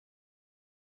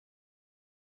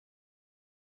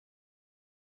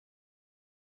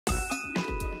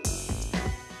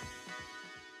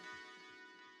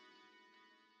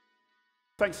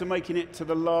Thanks for making it to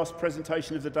the last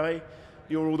presentation of the day.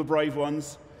 You're all the brave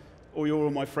ones, or you're all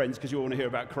my friends because you all want to hear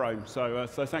about Chrome. So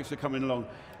thanks for coming along.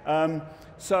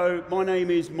 So my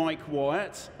name is Mike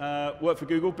Wyatt. Work for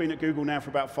Google, been at Google now for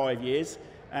about 5 years,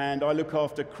 and I look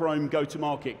after Chrome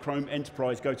go-to-market, Chrome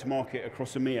Enterprise go-to-market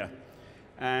across EMEA.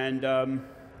 And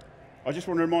I just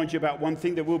want to remind you about one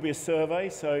thing. There will be a survey,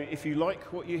 so if you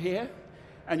like what you hear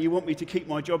and you want me to keep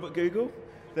my job at Google,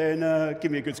 then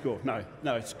give me a good score. No,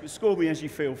 score me as you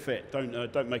feel fit.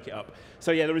 Don't make it up.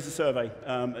 So yeah, there is a survey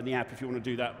in the app if you want to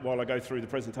do that while I go through the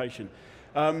presentation.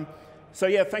 So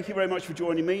yeah, thank you very much for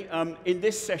joining me. In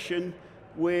this session,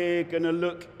 we're going to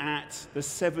look at the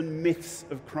 7 myths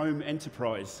of Chrome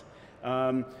Enterprise.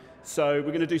 So we're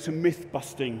going to do some myth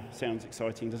busting. Sounds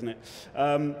exciting, doesn't it?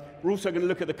 We're also going to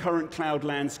look at the current cloud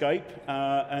landscape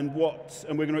and we're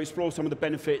going to explore some of the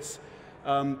benefits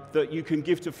that you can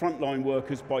give to frontline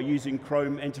workers by using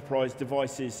Chrome Enterprise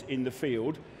devices in the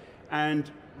field. And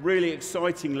really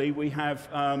excitingly, we have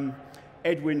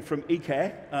Edwin from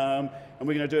Ecare, and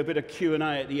we're going to do a bit of Q&A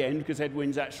at the end because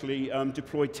Edwin's actually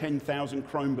deployed 10,000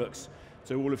 Chromebooks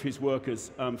to all of his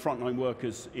workers, frontline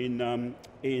workers in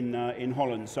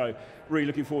Holland. So really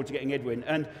looking forward to getting Edwin.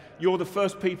 And you're the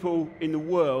first people in the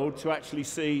world to actually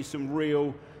see some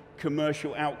real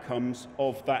commercial outcomes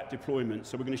of that deployment.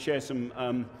 So we're going to share some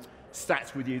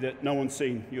stats with you that no one's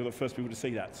seen. You're the first people to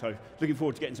see that. So looking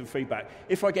forward to getting some feedback.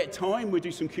 If I get time, we'll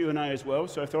do some Q&A as well.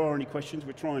 So if there are any questions,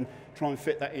 we'll try and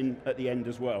fit that in at the end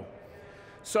as well.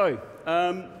 So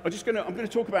I'm going to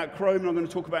talk about Chrome, and I'm going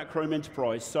to talk about Chrome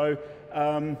Enterprise. So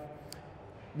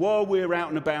while we're out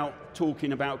and about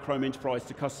talking about Chrome Enterprise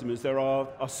to customers, there are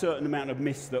a certain amount of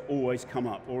myths that always come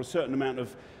up, or a certain amount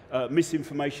of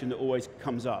misinformation that always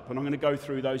comes up, and I'm going to go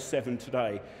through those 7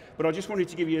 today. But I just wanted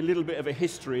to give you a little bit of a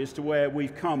history as to where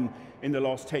we've come in the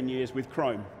last 10 years with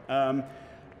Chrome. And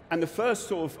our first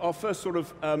sort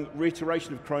of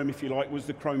reiteration of Chrome, if you like, was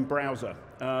the Chrome browser.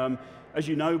 As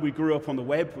you know, we grew up on the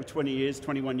web. We're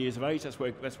 21 years of age. That's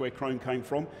where Chrome came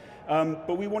from.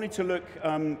 But we wanted to look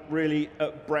really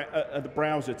at the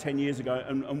browser 10 years ago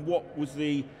and what was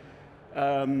the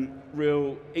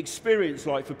real experience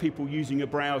like for people using a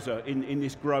browser in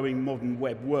this growing modern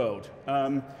web world.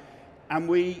 And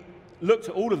we looked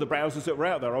at all of the browsers that were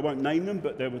out there. I won't name them,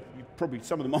 but there were probably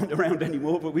some of them aren't around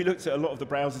anymore, but we looked at a lot of the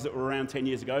browsers that were around 10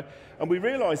 years ago, and we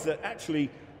realized that actually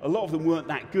a lot of them weren't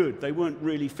that good. They weren't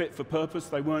really fit for purpose.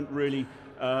 They weren't really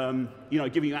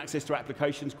giving you access to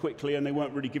applications quickly, and they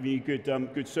weren't really giving you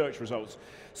good search results.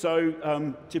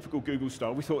 So typical Google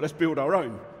style, we thought, let's build our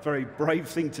own. Very brave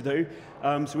thing to do.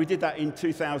 So we did that in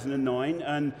 2009,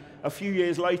 and a few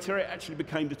years later, it actually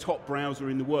became the top browser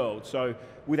in the world. So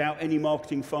without any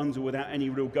marketing funds or without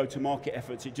any real go-to-market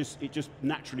efforts, it just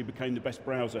naturally became the best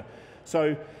browser.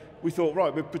 So we thought,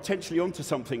 right, we're potentially onto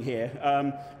something here.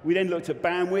 We then looked at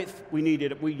bandwidth.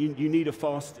 You need a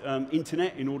fast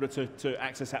internet in order to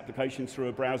access applications through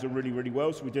a browser really, really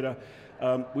well. So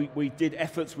we did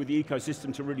efforts with the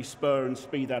ecosystem to really spur and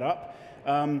speed that up.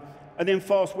 And then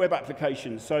fast web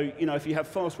applications. So if you have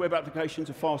fast web applications,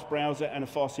 a fast browser, and a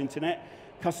fast internet,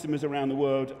 customers around the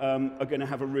world are going to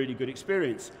have a really good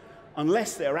experience,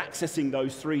 unless they're accessing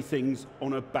those 3 things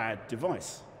on a bad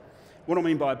device. What I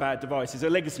mean by a bad device is a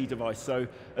legacy device, so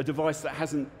a device that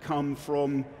hasn't come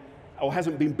from, or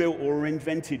hasn't been built or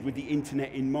invented with the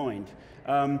internet in mind.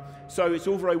 So it's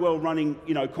all very well running,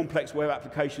 complex web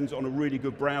applications on a really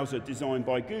good browser designed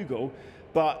by Google,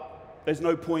 but there's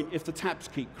no point if the tabs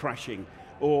keep crashing,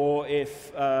 or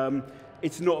if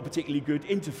it's not a particularly good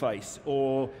interface,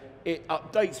 or it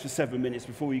updates for 7 minutes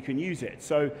before you can use it.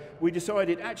 So we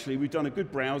decided, actually, we've done a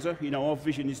good browser. Our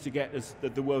vision is to get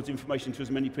the world's information to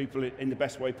as many people in the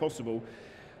best way possible.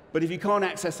 But if you can't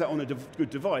access that on a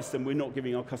good device, then we're not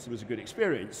giving our customers a good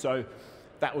experience. So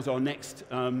that was our next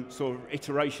sort of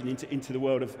iteration into the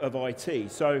world of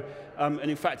IT. So, and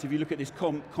in fact, if you look at this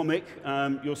comic,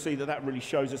 you'll see that really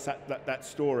shows us that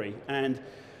story. And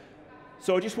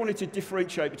so I just wanted to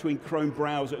differentiate between Chrome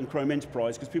Browser and Chrome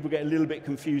Enterprise, because people get a little bit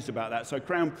confused about that. So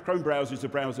Chrome Browser is a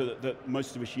browser that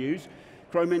most of us use.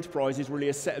 Chrome Enterprise is really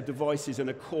a set of devices and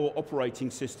a core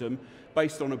operating system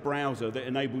based on a browser that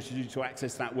enables you to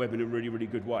access that web in a really, really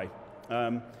good way.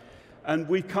 And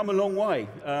we've come a long way.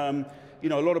 A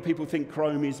lot of people think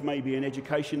Chrome is maybe an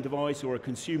education device or a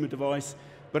consumer device.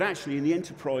 But actually, in the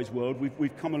enterprise world,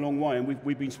 we've come a long way, and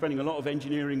we've been spending a lot of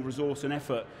engineering resource and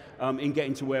effort in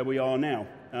getting to where we are now.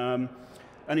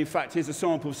 And in fact, here's a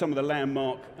sample of some of the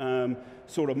landmark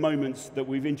sort of moments that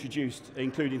we've introduced,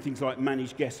 including things like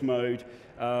managed guest mode,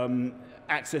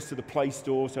 access to the Play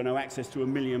Store, so now access to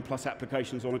 1 million plus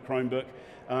applications on a Chromebook,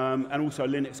 and also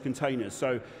Linux containers.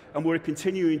 So, and we're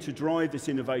continuing to drive this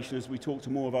innovation as we talk to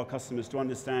more of our customers to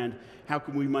understand how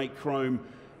can we make Chrome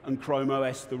and Chrome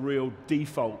OS the real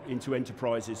default into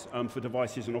enterprises for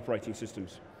devices and operating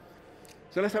systems.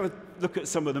 So let's have a look at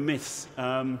some of the myths.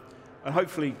 And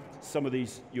hopefully some of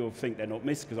these you'll think they're not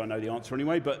myths because I know the answer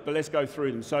anyway, but let's go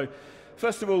through them. So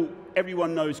first of all,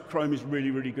 everyone knows Chrome is really,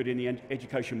 really good in the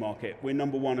education market. We're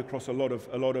 #1 across a lot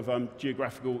of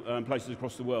geographical places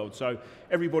across the world. So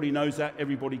everybody knows that,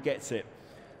 everybody gets it.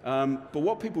 But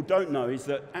what people don't know is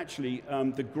that actually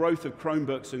the growth of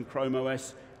Chromebooks and Chrome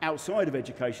OS outside of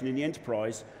education in the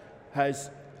enterprise has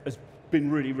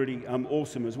been really, really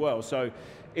awesome as well. So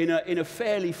in a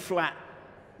fairly flat,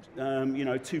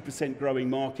 2% growing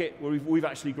market, we've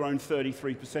actually grown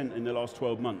 33% in the last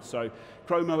 12 months. So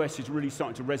Chrome OS is really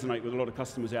starting to resonate with a lot of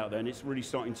customers out there, and it's really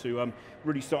starting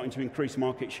to increase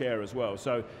market share as well.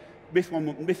 So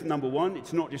myth number one,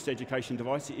 it's not just education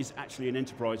device, it is actually an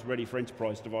enterprise, ready for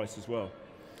enterprise device as well.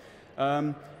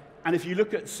 And if you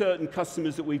look at certain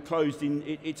customers that we've closed in,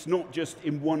 it's not just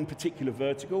in one particular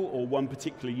vertical or one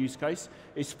particular use case,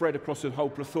 it's spread across a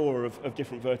whole plethora of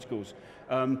different verticals.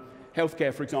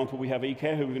 Healthcare, for example, we have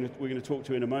Ecare, who we're going to talk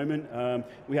to in a moment.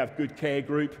 We have Good Care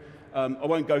Group. I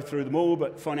won't go through them all,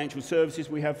 but financial services,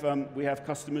 we have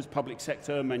customers, public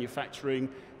sector, manufacturing,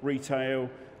 retail,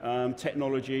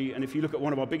 technology, and if you look at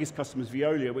one of our biggest customers,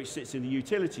 Veolia, which sits in the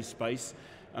utility space,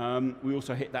 we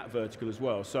also hit that vertical as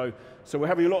well. So we're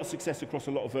having a lot of success across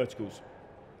a lot of verticals.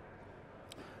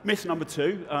 Myth number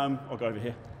two, I'll go over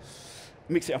here,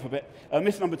 mix it up a bit.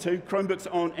 Myth number two, Chromebooks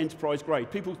aren't enterprise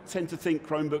grade. People tend to think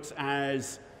Chromebooks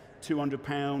as £200,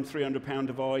 £300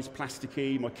 device,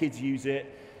 plasticky, my kids use it,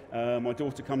 my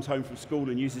daughter comes home from school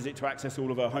and uses it to access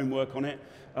all of her homework on it.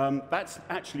 That's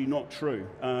actually not true.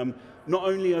 Not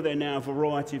only are there now a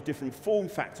variety of different form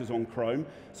factors on Chrome,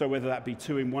 so whether that be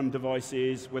 2-in-1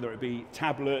 devices, whether it be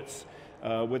tablets,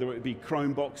 whether it be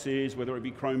Chrome boxes, whether it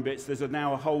be Chrome bits, there's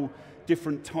now a whole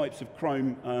different types of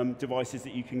Chrome devices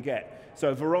that you can get. So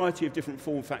a variety of different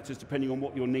form factors depending on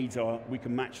what your needs are, we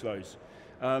can match those.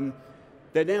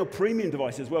 They're now premium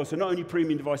devices as well, so not only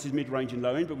premium devices mid-range and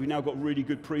low-end, but we've now got really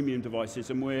good premium devices,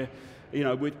 and we're,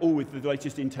 with the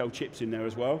latest Intel chips in there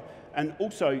as well. And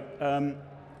also,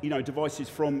 devices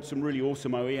from some really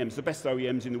awesome OEMs, the best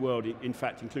OEMs in the world, in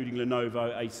fact, including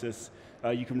Lenovo, Asus.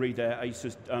 You can read there,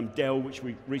 Asus, Dell, which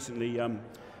we recently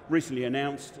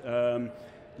announced,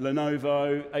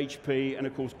 Lenovo, HP, and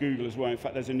of course Google as well. In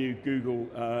fact, there's a new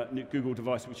Google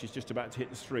device which is just about to hit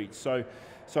the streets. So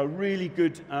a really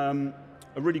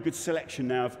good selection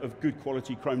now of good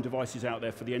quality Chrome devices out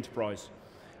there for the enterprise.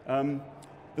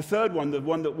 The third one, the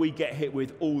one that we get hit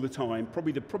with all the time,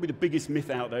 probably the biggest myth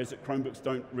out there, is that Chromebooks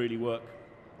don't really work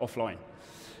offline.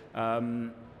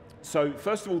 So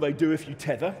first of all, they do if you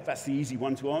tether. That's the easy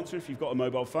one to answer. If you've got a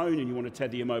mobile phone and you want to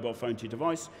tether your mobile phone to your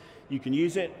device, you can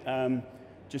use it.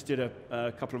 Just did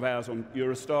a couple of hours on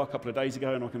Eurostar a couple of days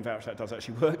ago, and I can vouch that does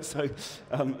actually work. So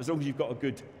as long as you've got a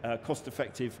good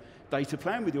cost-effective data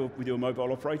plan with your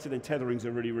mobile operator, then tethering's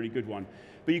a really, really good one.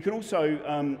 But you can also,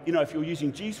 if you're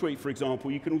using G Suite, for example,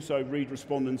 you can also read,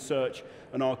 respond, and search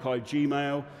and archive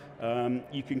Gmail.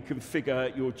 You can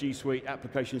configure your G Suite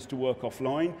applications to work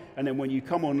offline, and then when you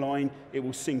come online, it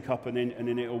will sync up, and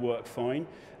then it'll work fine.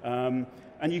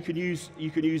 And you can use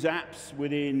apps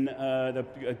within the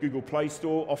Google Play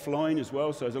Store offline as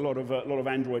well. So there's a lot of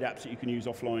Android apps that you can use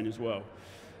offline as well.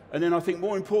 And then I think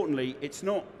more importantly, it's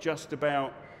not just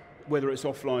about whether it's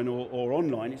offline or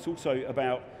online. It's also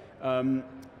about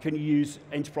can you use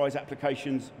enterprise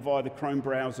applications via the Chrome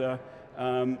browser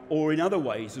or in other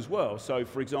ways as well. So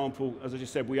for example, as I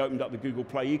just said, we opened up the Google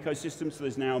Play ecosystem, so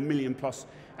there's now 1 million plus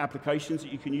applications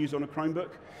that you can use on a Chromebook,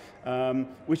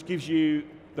 which gives you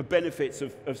the benefits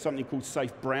of something called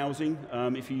safe browsing,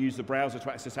 if you use the browser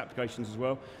to access applications as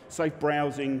well. Safe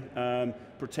browsing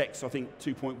protects, I think,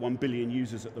 2.1 billion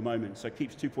users at the moment, so it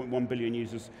keeps 2.1 billion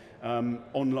users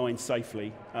online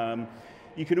safely.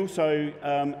 You can also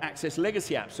access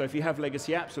legacy apps. So if you have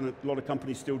legacy apps, and a lot of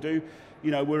companies still do,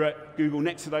 we're at Google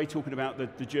Next today talking about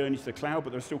the journey to the cloud,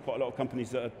 but there's still quite a lot of companies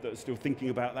that are still thinking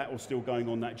about that or still going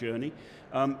on that journey.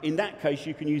 In that case,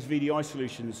 you can use VDI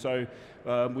solutions. So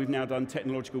we've now done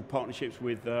technological partnerships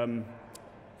with VMware,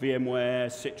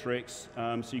 Citrix,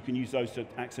 so you can use those to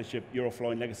access your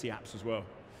offline legacy apps as well.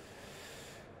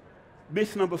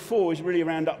 Myth number 4 is really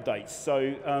around updates.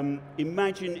 So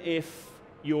imagine if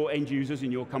your end users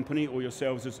in your company or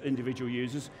yourselves as individual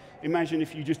users, imagine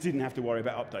if you just didn't have to worry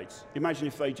about updates. Imagine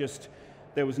if they just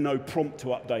there was no prompt to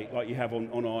update like you have on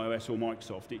iOS or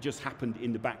Microsoft. It just happened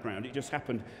in the background. It just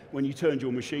happened when you turned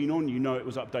your machine on, you know it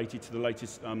was updated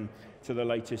to the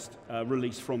latest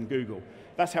release from Google.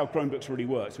 That's how Chromebooks really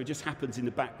work. So it just happens in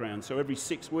the background. So every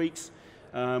 6 weeks,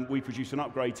 we produce an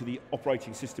upgrade to the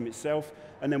operating system itself,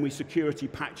 and then we security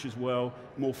patch as well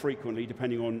more frequently,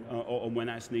 depending on when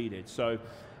that's needed. So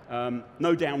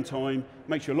no downtime,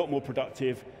 makes you a lot more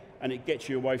productive, and it gets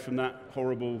you away from that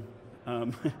horrible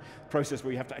process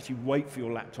where you have to actually wait for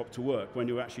your laptop to work when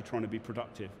you're actually trying to be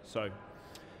productive. So,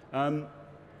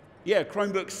 yeah,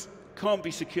 Chromebooks can't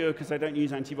be secure because they don't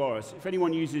use antivirus. If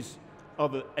anyone uses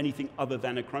anything other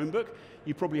than a Chromebook,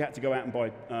 you probably had to go out and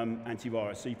buy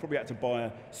antivirus. So you probably had to buy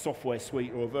a software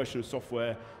suite or a version of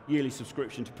software, yearly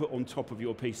subscription to put on top of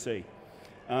your PC.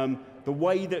 The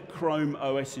way that Chrome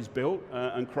OS is built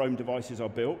and Chrome devices are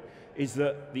built is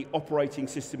that the operating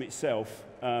system itself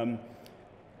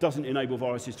doesn't enable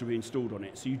viruses to be installed on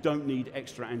it, so you don't need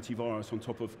extra antivirus on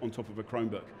top of a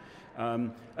Chromebook.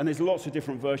 And there's lots of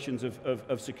different versions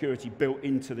of security built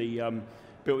into the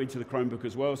Chromebook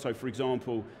as well. So, for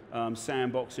example,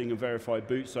 sandboxing and verified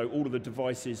boot. So all of the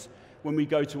devices, when we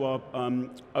go to our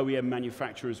OEM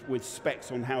manufacturers with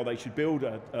specs on how they should build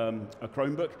a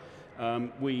Chromebook,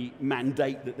 we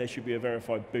mandate that there should be a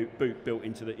verified boot built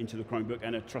into the Chromebook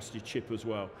and a trusted chip as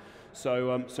well.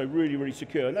 So, so really, really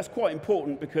secure. And that's quite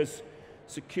important because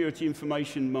security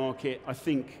information market, I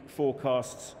think,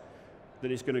 forecasts that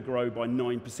it's going to grow by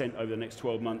 9% over the next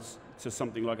 12 months to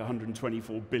something like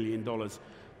 $124 billion.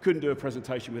 Couldn't do a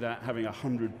presentation without having a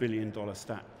 $100 billion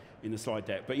stat in the slide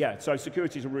deck. But yeah, so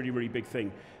security is a really, really big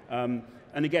thing. And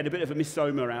again, a bit of a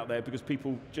misnomer out there because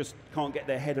people just can't get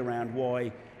their head around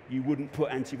why you wouldn't put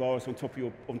antivirus on top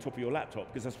of your laptop,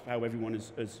 because that's how everyone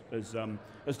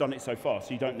has done it so far,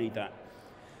 so you don't need that.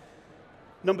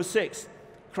 Number 6,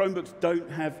 Chromebooks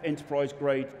don't have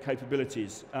enterprise-grade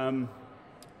capabilities.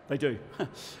 They do.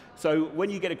 So when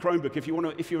you get a Chromebook, if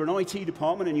you're an IT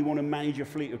department and you want to manage a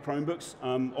fleet of Chromebooks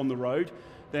on the road,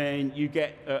 then you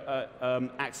get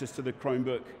access to the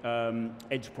Chromebook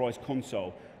Enterprise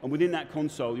console. And within that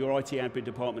console, your IT admin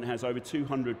department has over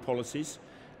 200 policies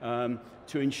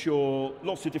to ensure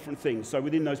lots of different things. So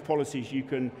within those policies, you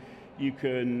can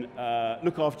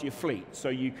look after your fleet. So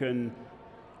you can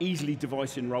easily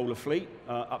device enroll a fleet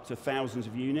up to thousands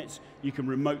of units. You can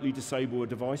remotely disable a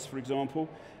device, for example.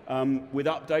 With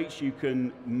updates, you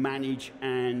can manage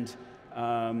and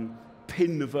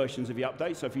pin the versions of the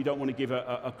update. So if you don't want to give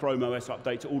a Chrome OS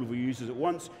update to all of your users at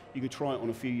once, you can try it on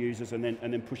a few users and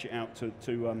then push it out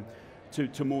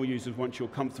to more users once you're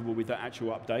comfortable with that actual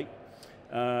update.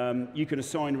 You can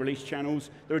assign release channels.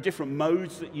 There are different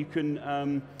modes that you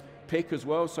can pick as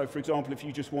well. So for example, if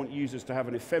you just want users to have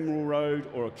an ephemeral mode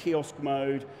or a kiosk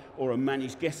mode or a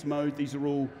managed guest mode, these are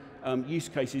all use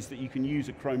cases that you can use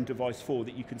a Chrome device for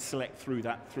that you can select through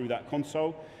that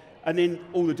console. And then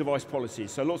all the device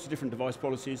policies. So lots of different device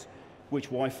policies. Which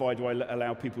Wi-Fi do I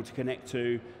allow people to connect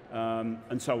to,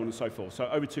 and so on and so forth. So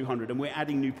over 200, and we're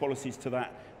adding new policies to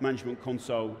that management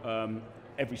console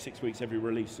every 6 weeks, every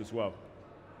release as well.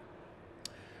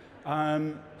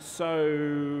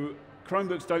 So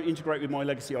Chromebooks don't integrate with my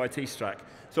legacy IT stack.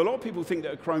 So a lot of people think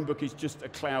that a Chromebook is just a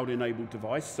cloud-enabled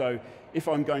device. So if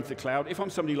I'm going to the cloud, if I'm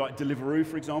somebody like Deliveroo,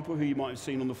 for example, who you might have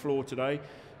seen on the floor today,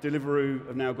 Deliveroo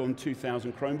have now gone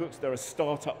 2,000 Chromebooks. They're a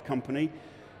startup company,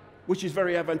 which is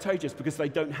very advantageous because they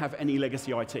don't have any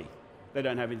legacy IT. They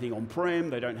don't have anything on-prem.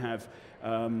 They don't have.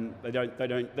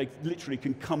 They literally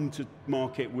can come to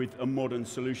market with a modern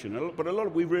solution.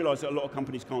 But we realise that a lot of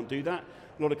companies can't do that.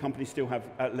 A lot of companies still have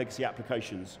legacy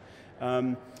applications.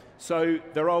 So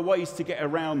there are ways to get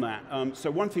around that.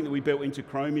 So one thing that we built into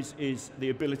Chrome is the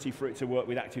ability for it to work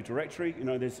with Active Directory. You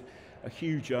know, there's a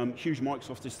huge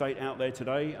Microsoft estate out there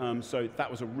today. So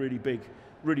that was a really big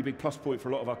plus point for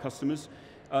a lot of our customers.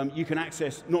 You can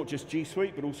access not just G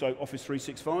Suite, but also Office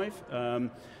 365.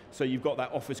 So you've got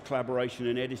that Office collaboration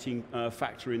and editing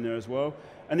factor in there as well.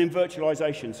 And then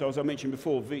virtualization. So as I mentioned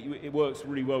before, it works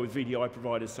really well with VDI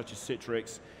providers such as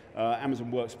Citrix,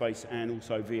 Amazon Workspace, and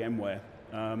also VMware.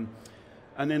 And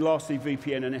then lastly,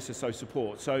 VPN and SSO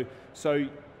support. So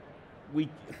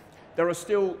there are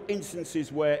still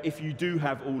instances where if you do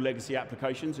have all legacy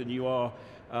applications and you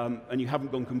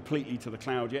haven't gone completely to the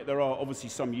cloud yet, there are obviously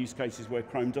some use cases where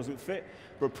Chrome doesn't fit,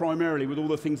 but primarily with all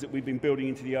the things that we've been building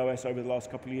into the OS over the last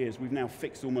couple of years, we've now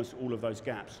fixed almost all of those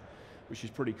gaps, which is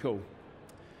pretty cool.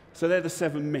 So they're the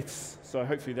 7 myths. So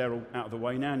hopefully they're all out of the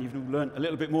way now, and you've all learned a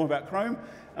little bit more about Chrome.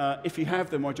 If you have,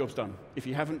 then my job's done. If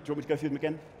you haven't, do you want me to go through them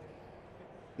again?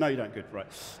 No, you don't. Good, right.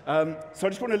 So I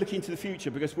just want to look into the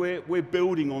future because we're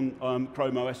building on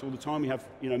Chrome OS all the time. We have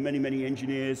many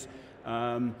engineers,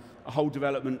 a whole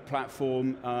development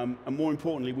platform, and more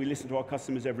importantly, we listen to our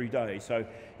customers every day. So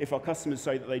if our customers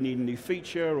say that they need a new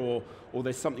feature or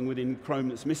there's something within Chrome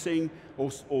that's missing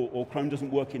or Chrome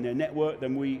doesn't work in their network,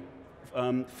 then we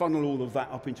funnel all of that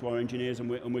up into our engineers and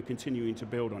we're continuing to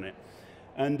build on it.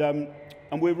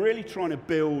 And we're really trying to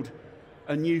build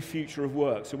a new future of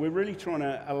work. So we're really trying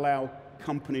to allow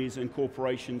companies and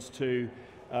corporations to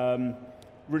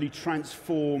really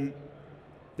transform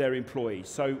their employees.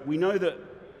 So we know that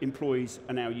employees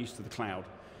are now used to the cloud.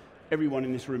 Everyone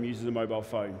in this room uses a mobile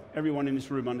phone. Everyone in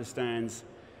this room understands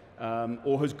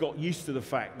or has got used to the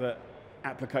fact that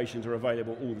applications are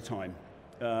available all the time.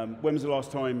 When was the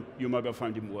last time your mobile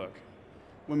phone didn't work?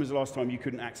 When was the last time you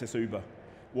couldn't access Uber,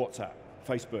 WhatsApp,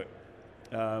 Facebook,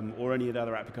 or any of the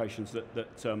other applications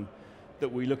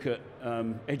that we look at,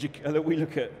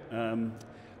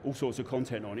 all sorts of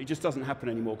content on? It just doesn't happen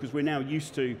anymore because we're now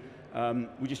used to,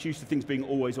 we're just used to things being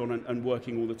always on and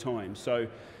working all the time. So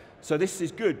this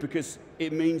is good because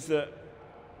it means that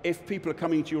if people are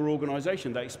coming to your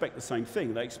organization, they expect the same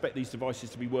thing. They expect these devices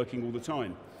to be working all the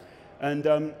time.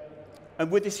 And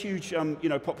with this huge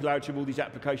popularity of all these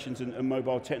applications and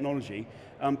mobile technology,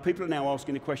 people are now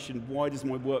asking the question, why does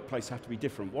my workplace have to be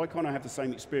different? Why can't I have the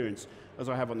same experience as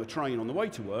I have on the train on the way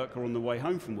to work or on the way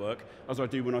home from work as I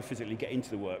do when I physically get into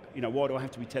the work? Why do I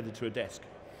have to be tethered to a desk?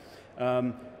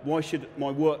 Why should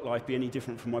my work life be any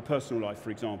different from my personal life, for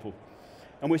example?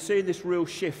 And we're seeing this real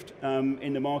shift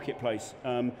in the marketplace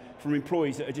from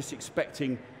employees that are just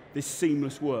expecting this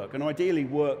seamless work, and ideally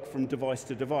work from device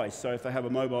to device. So if they have a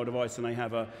mobile device and they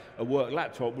have a work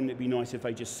laptop, wouldn't it be nice if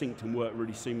they just synced and worked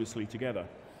really seamlessly together?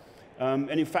 And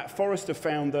in fact, Forrester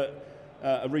found that,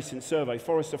 a recent survey,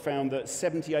 Forrester found that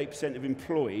 78% of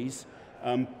employees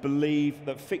believe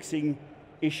that fixing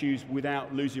issues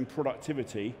without losing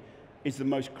productivity is the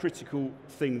most critical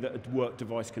thing that a work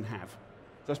device can have.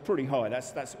 So that's pretty high,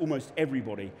 that's almost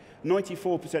everybody.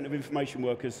 94% of information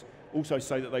workers also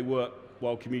say that they work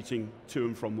while commuting to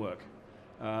and from work.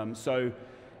 So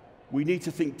we need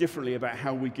to think differently about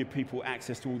how we give people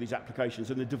access to all these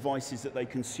applications and the devices that they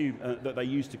consume, that they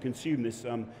use to consume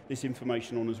this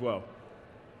information on as well.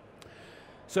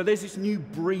 So there's this new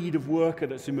breed of worker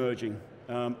that's emerging,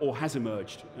 or has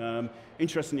emerged.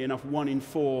 Interestingly enough, 1 in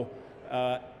 4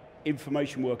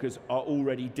 information workers are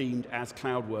already deemed as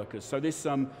cloud workers. So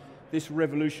this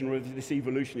revolution or this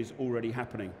evolution is already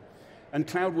happening. And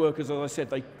cloud workers, as I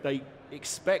said, they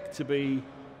expect to be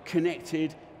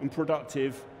connected and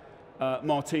productive,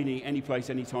 martini, any place,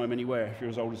 anytime, anywhere. If you're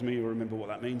as old as me, you'll remember what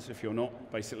that means. If you're not,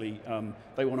 basically,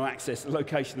 they want to access the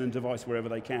location and device wherever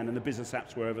they can, and the business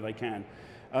apps wherever they can.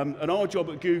 And our job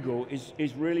at Google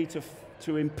is really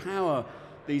to empower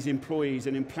these employees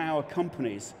and empower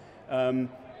companies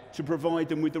to provide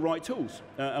them with the right tools.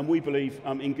 And we believe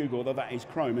in Google that is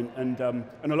Chrome, and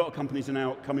a lot of companies are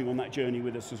now coming on that journey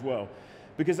with us as well,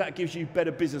 because that gives you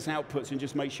better business outputs and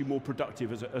just makes you more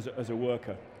productive as a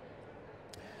worker.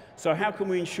 So how can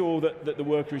we ensure that the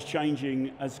worker is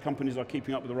changing as companies are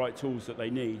keeping up with the right tools that they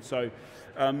need? So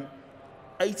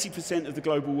 80% of the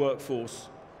global workforce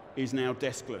is now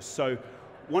deskless. So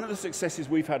one of the successes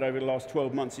we've had over the last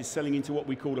 12 months is selling into what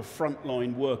we call a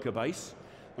frontline worker base.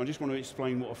 I just want to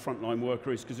explain what a frontline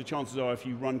worker is, because the chances are if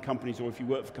you run companies or if you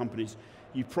work for companies,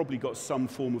 you've probably got some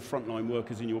form of frontline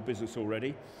workers in your business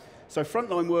already. So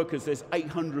frontline workers, there's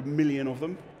 800 million of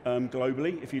them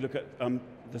globally, if you look at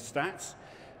the stats.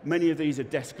 Many of these are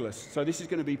deskless. So this is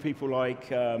going to be people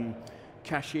like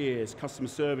cashiers, customer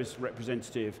service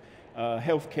representative,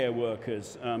 healthcare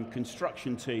workers,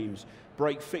 construction teams,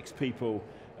 break-fix people,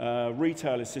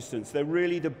 retail assistants. They're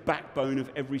really the backbone of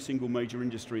every single major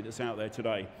industry that's out there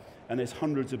today. And there's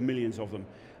hundreds of millions of them.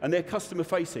 And they're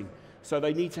customer-facing. So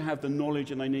they need to have the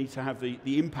knowledge and they need to have the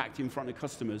impact in front of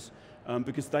customers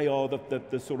because they are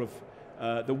the sort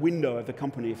of the window of the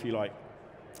company, if you like.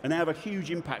 And they have a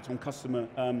huge impact on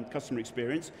customer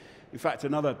experience. In fact,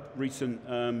 another recent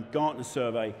Gartner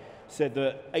survey said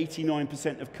that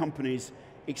 89% of companies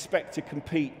expect to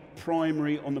compete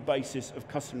primarily on the basis of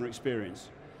customer experience.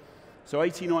 So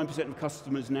 89% of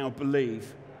customers now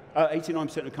believe,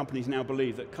 89% of companies now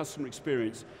believe that customer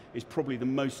experience is probably the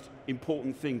most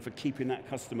important thing for keeping that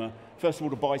customer, first of all,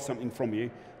 to buy something from you,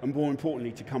 and more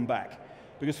importantly, to come back.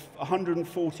 Because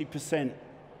 140%,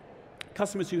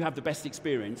 customers who have the best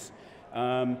experience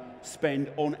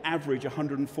spend on average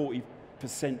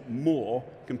 140% more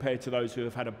compared to those who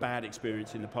have had a bad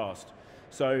experience in the past.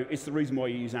 So it's the reason why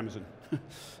you use Amazon.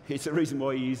 It's the reason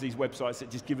why you use these websites that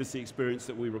just give us the experience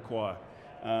that we require.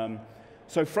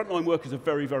 So frontline workers are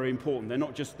very, very important. They're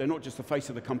not just the face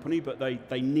of the company, but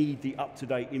they need the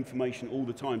up-to-date information all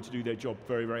the time to do their job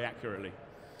very, very accurately.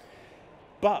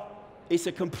 But it's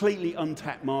a completely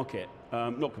untapped market.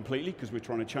 Not completely, because we're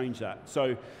trying to change that.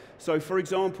 So for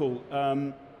example,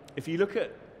 if you look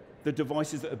at the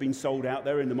devices that have been sold out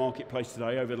there in the marketplace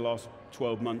today over the last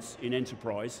 12 months in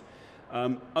enterprise,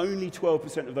 only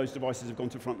 12% of those devices have gone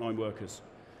to frontline workers.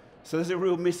 So there's a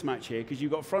real mismatch here, because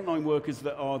you've got frontline workers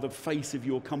that are the face of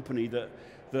your company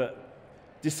that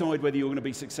decide whether you're going to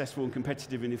be successful and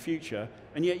competitive in the future,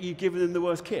 and yet you've given them the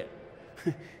worst kit.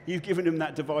 You've given them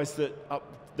that device that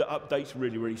updates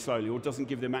really, really slowly, or doesn't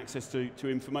give them access to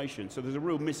information. So there's a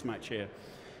real mismatch here.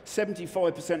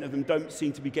 75% of them don't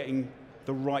seem to be getting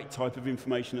the right type of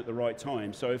information at the right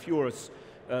time. So if you're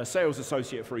a sales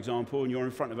associate, for example, and you're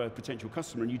in front of a potential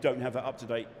customer and you don't have that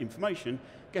up-to-date information,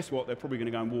 guess what? They're probably going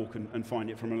to go and walk and find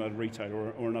it from another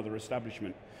retailer or another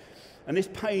establishment. And this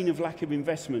pain of lack of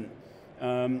investment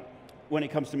when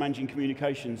it comes to managing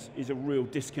communications is a real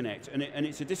disconnect. And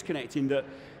it's a disconnect in that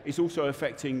it's also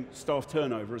affecting staff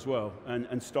turnover as well,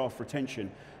 and staff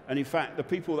retention. And in fact, the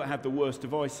people that have the worst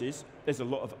devices, there's a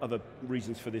lot of other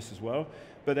reasons for this as well,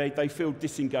 but they feel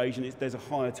disengaged, and there's a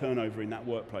higher turnover in that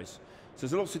workplace. So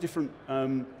there's lots of different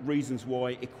reasons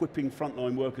why equipping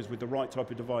frontline workers with the right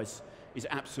type of device is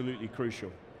absolutely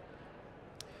crucial.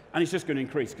 And it's just going to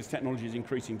increase, because technology is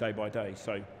increasing day by day.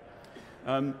 So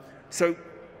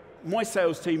my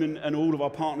sales team and all of our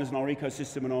partners in our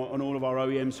ecosystem and all of our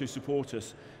OEMs who support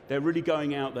us, they're really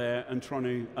going out there and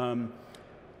trying to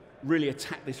really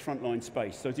attack this frontline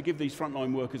space. So to give these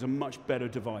frontline workers a much better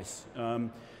device,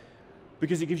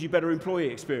 because it gives you better employee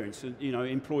experience. You know,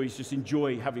 employees just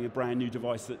enjoy having a brand new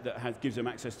device that gives them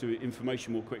access to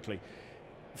information more quickly.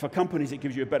 For companies, it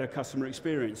gives you a better customer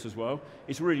experience as well.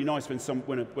 It's really nice when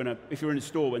if you're in a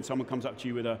store, when someone comes up to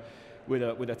you with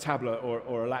a tablet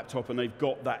or a laptop and they've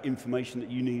got that information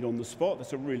that you need on the spot.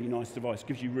 That's a really nice device. It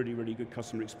gives you really, really good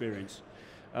customer experience.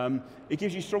 It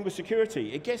gives you stronger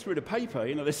security. It gets rid of paper.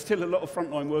 You know, there's still a lot of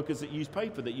frontline workers that use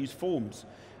paper, that use forms.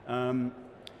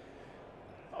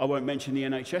 I won't mention the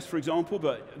NHS, for example,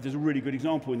 but there's a really good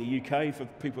example in the UK for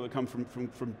people that come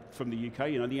from the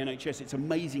UK. You know, the NHS, it's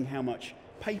amazing how much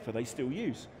paper they still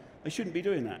use. They shouldn't be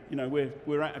doing that. You know,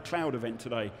 we're at a cloud event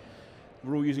today.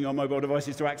 We're all using our mobile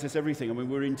devices to access everything. I mean,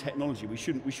 we're in technology. We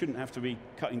shouldn't have to be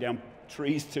cutting down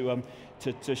trees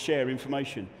to share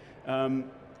information.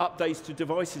 Updates to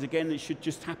devices, again, it should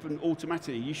just happen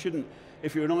automatically. You shouldn't,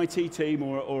 if you're an IT team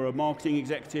or a marketing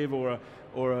executive or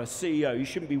a CEO, you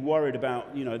shouldn't be worried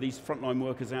about, you know, these frontline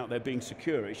workers out there being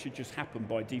secure. It should just happen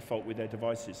by default with their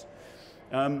devices.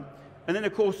 And then,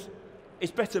 of course,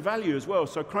 it's better value as well.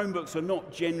 So Chromebooks are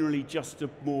not generally just a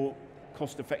more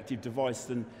cost-effective device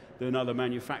than other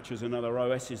manufacturers and other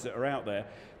OSs that are out there,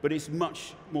 but it's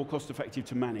much more cost-effective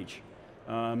to manage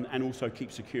and also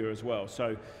keep secure as well.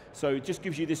 So it just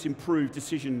gives you this improved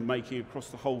decision-making across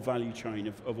the whole value chain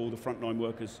of all the frontline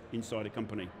workers inside a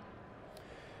company.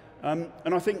 And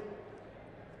I think,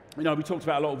 you know, we talked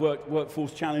about a lot of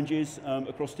workforce challenges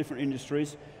across different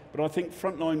industries, but I think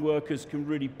frontline workers can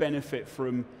really benefit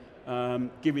from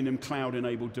giving them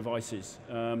cloud-enabled devices.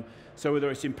 So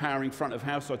whether it's empowering front of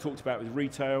house, I talked about with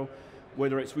retail,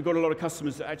 whether it's, we've got a lot of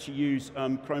customers that actually use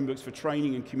Chromebooks for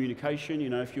training and communication. You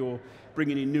know, if you're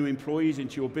bringing in new employees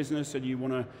into your business and you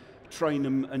want to train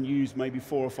them and use maybe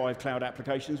 4 or 5 cloud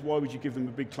applications, why would you give them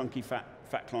a big clunky fat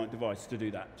client device to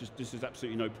do that? Just there's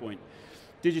absolutely no point.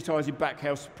 Digitizing back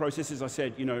house processes, I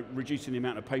said, you know, reducing the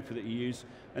amount of paper that you use,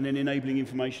 and then enabling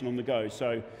information on the go.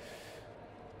 So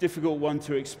difficult one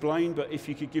to explain, but if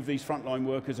you could give these frontline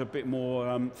workers a bit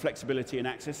more flexibility and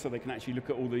access so they can actually look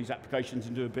at all these applications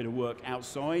and do a bit of work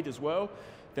outside as well,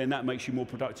 then that makes you more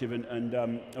productive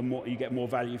and more, you get more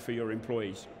value for your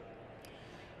employees.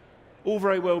 All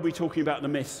very well be talking about the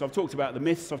myths. I've talked about the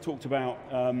myths, I've talked about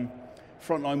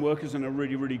frontline workers and a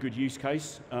really, really good use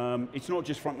case. It's not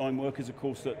just frontline workers, of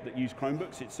course, that use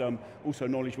Chromebooks. It's also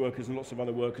knowledge workers and lots of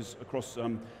other workers across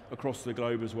the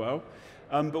globe as well.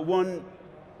 But one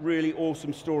really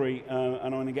awesome story, and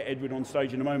I'm going to get Edwin on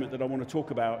stage in a moment, that I want to talk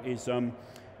about is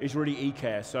really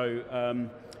Ecare. So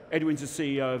Edwin's the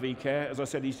CEO of Ecare. As I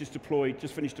said, he's just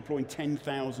finished deploying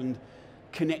 10,000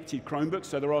 connected Chromebooks.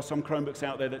 So there are some Chromebooks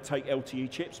out there that take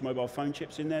LTE chips, mobile phone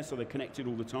chips in there, so they're connected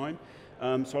all the time.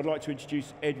 So I'd like to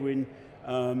introduce Edwin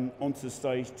onto the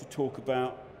stage to talk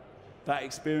about that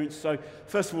experience. So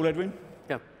first of all, Edwin.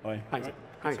 Yeah. Hi. Hi. Right.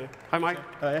 Hi. Hi, Mike.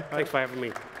 Hi. Thanks for having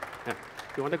me. Yeah.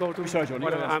 You want to go to? Sorry, John.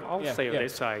 I'll stay on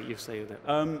this side. You stay on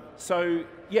that. So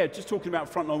yeah, just talking about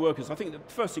frontline workers. I think the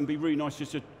first thing would be really nice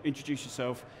just to introduce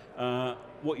yourself,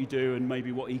 what you do, and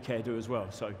maybe what Ecare do as well.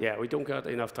 So yeah, we don't got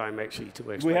enough time actually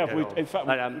to explain. We have. In fact,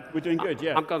 we're doing good.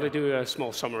 Yeah. I'm going to do a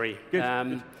small summary.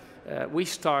 Good. We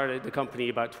started the company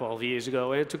about 12 years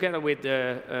ago, and together with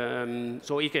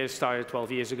so Ecare started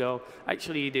 12 years ago.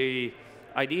 Actually, the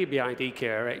idea behind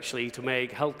Ecare actually to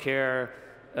make healthcare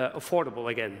affordable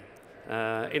again.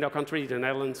 In our country, the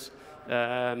Netherlands,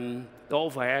 the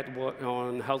overhead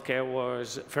on healthcare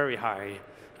was very high,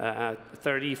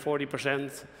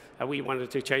 30–40%, and we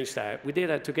wanted to change that. We did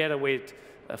that together with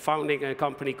founding a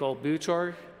company called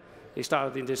Buurtzorg. They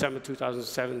started in December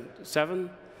 2007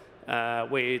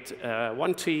 with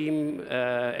one team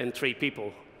and 3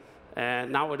 people.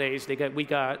 And nowadays, we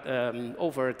got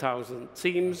over 1,000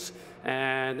 teams,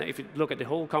 and if you look at the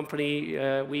whole company,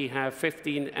 we have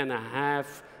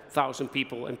 15,500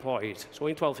 people employed, so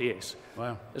in 12 years.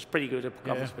 Wow. That's pretty good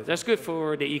accomplishment. Yeah. That's good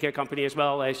for the Ecare company as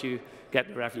well, as you get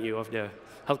the revenue of the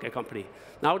healthcare company.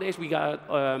 Nowadays, we got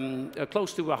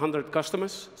close to 100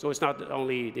 customers, so it's not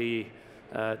only the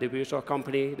Buurtzorg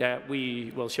company that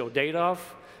we will show data of,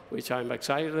 which I'm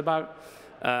excited about.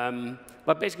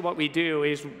 But basically what we do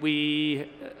is we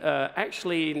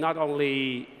actually not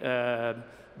only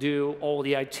do all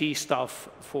the IT stuff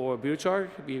for Buurtzorg,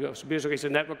 because Buurtzorg is a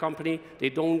network company. They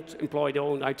don't employ their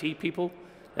own IT people.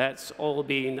 That's all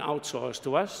being outsourced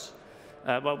to us.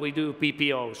 But we do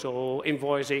PPO, so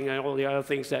invoicing and all the other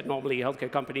things that normally a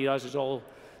healthcare company does is all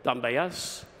done by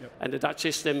us. Yep. And the Dutch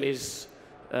system is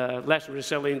less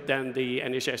resilient than the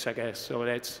NHS, I guess, so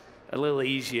that's a little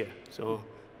easier. So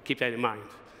keep that in mind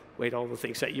with all the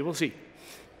things that you will see.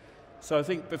 So I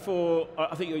think I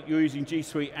think you're using G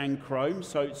Suite and Chrome.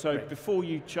 So right. Before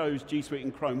you chose G Suite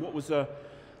and Chrome, what were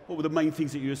the main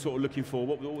things that you were sort of looking for?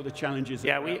 What were the challenges?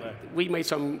 Yeah, we made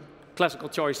some classical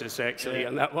choices actually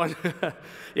on that one.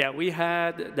 Yeah, we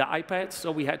had the iPads,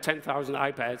 so we had 10,000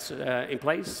 iPads in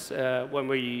place when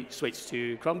we switched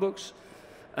to Chromebooks,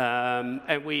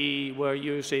 and we were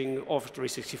using Office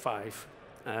 365.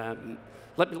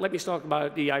 Let me talk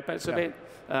about the iPads a bit.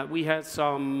 We had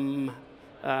some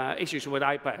issues with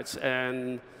iPads,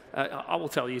 and I will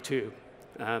tell you 2.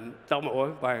 Tell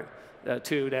more, but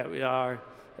 2 that are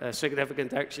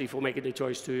significant actually for making the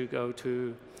choice to go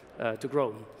to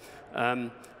Chrome.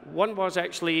 One was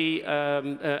actually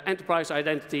enterprise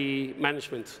identity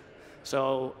management,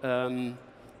 so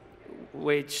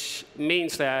which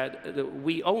means that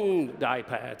we own the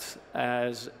iPad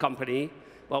as a company,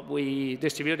 but we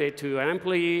distribute it to an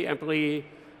employee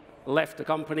left the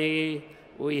company.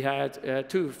 We had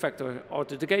 2-factor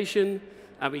authentication,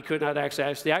 and we could not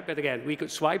access the iPad again. We could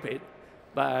swipe it,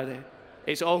 but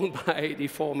it's owned by the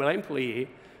former employee.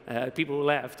 People who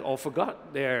left or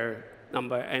forgot their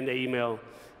number and their email.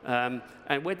 And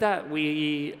with that,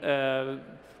 we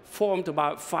formed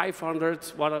about 500,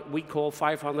 what we call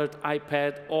 500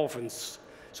 iPad orphans.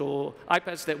 So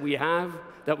iPads that we have,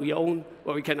 that we own,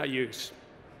 but we cannot use.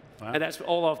 Wow. And that's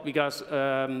all of because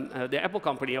the Apple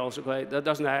company also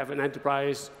doesn't have an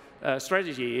enterprise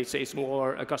strategy. It's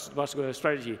more a customer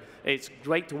strategy. It's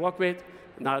great to work with,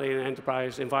 not in an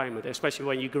enterprise environment, especially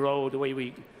when you grow the way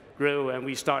we grew, and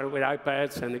we started with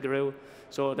iPads and they grew.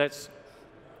 So that's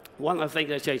one of the things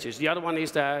that changes. The other one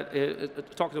is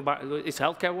that talking about it's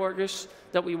healthcare workers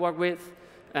that we work with,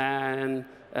 and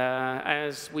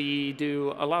as we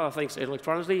do a lot of things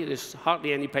electronically, there's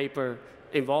hardly any paper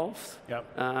involved. Yep.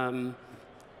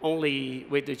 Only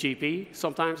with the GP,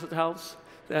 sometimes it helps,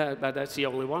 but that's the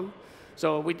only one.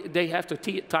 So they have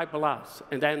to type a lot,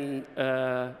 and then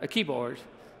a keyboard,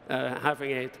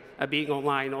 having it, being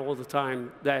online all the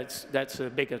time, that's a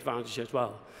big advantage as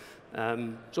well.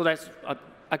 So that's,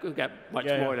 I could get much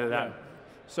more than that.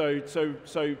 So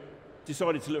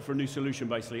decided to look for a new solution,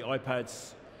 basically.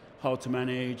 iPads, hard to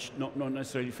manage, not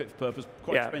necessarily fit for purpose,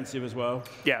 quite expensive as well.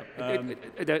 Yeah,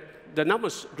 the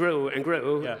numbers grew and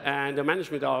grew, and the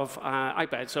management of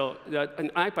iPads. So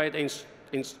an iPad,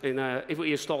 if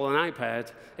we install an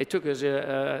iPad, it took us,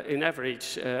 in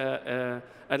average,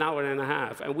 an hour and a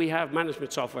half, and we have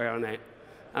management software on it.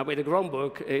 And with a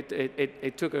Chromebook,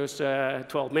 it took us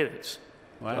 12 minutes.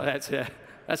 Wow. So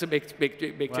that's a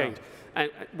big change.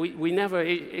 And we never,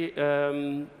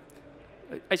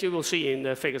 as you will see in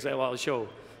the figures that I'll show,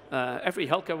 every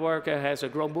healthcare worker has a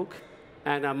Chromebook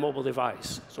and a mobile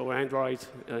device, so Android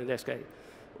in this case,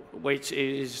 which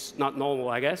is not normal,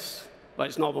 I guess, but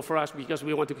it's normal for us because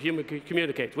we want to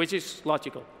communicate, which is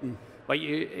logical. Mm. But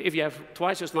if you have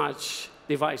twice as much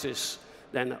devices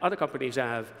than other companies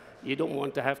have, you don't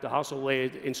want to have the hassle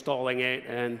with installing it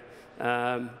and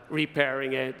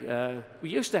repairing it. We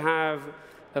used to have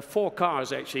 4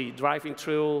 cars actually driving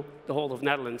through the whole of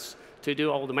Netherlands to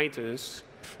do all the maintenance.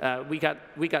 We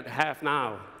got half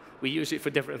now. We use it for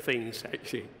different things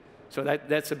actually. So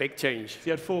that's a big change. So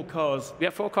you had 4 cars. We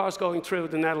have 4 cars going through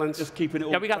the Netherlands. Just keeping it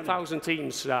all. Yeah, we got 1,000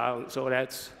 teams now, so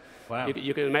that's. Wow.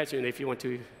 You can imagine if you want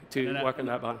to work on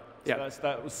that one. Yeah. So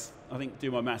that was, I think,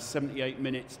 do my maths, 78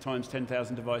 minutes times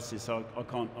 10,000 devices. So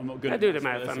I'm not good I at do the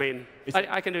math. I mean,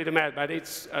 I can do the math, but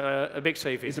it's a big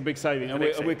saving. It's a big saving. And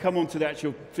we'll come on to the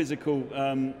actual physical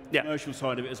commercial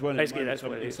side of it as well. Basically, that's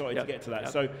what it is. I'm excited to get to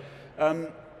that. Yeah.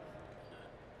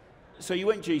 So you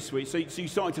went G Suite, so you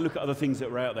started to look at other things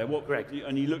that were out there. Correct.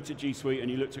 And you looked at G Suite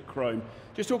and you looked at Chrome.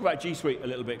 Just talk about G Suite a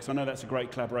little bit, because I know that's a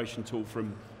great collaboration tool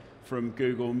from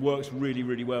Google and works really,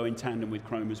 really well in tandem with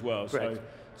Chrome as well. Correct.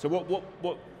 So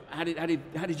how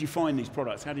did you find these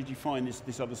products? How did you find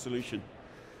this other solution?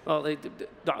 Well, the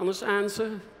honest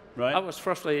answer, right. I was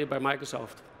frustrated by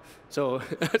Microsoft. So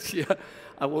yeah,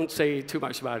 I won't say too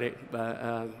much about it,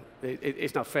 but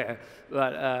it's not fair.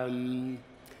 But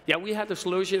yeah, we had a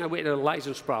solution and we had a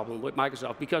license problem with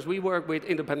Microsoft because we work with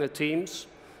independent teams.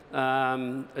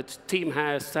 A team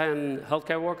has 10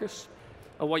 healthcare workers,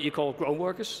 or what you call Chrome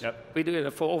workers. Yep. We do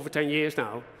it for over 10 years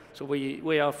now. So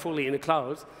we are fully in the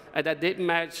cloud. And that didn't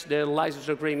match the license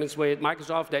agreements with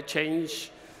Microsoft that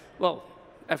change, well,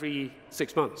 every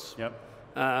 6 months. Yep.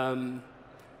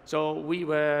 So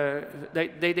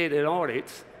they did an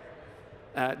audit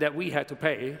that we had to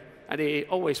pay, and they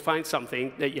always find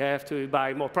something that you have to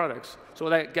buy more products. So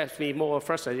that gets me more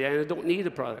frustrated, and I don't need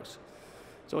the products.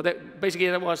 So basically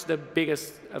that was the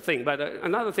biggest thing. But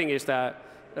another thing is that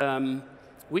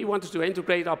we wanted to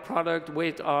integrate our product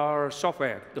with our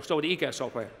software, so the Ecare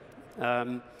software.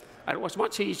 And it was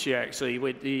much easier, actually,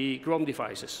 with the Chrome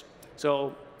devices.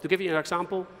 So to give you an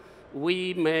example,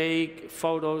 we make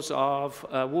photos of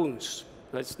wounds.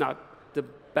 That's not the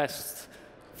best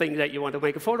thing that you want to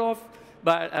make a photo of,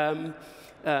 but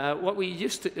what we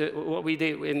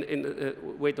did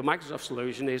with the Microsoft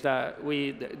solution is that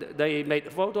they made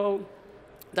the photo,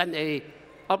 then they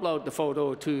upload the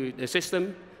photo to the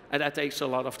system, and that takes a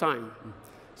lot of time.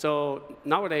 So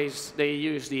nowadays, they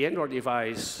use the Android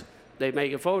device, they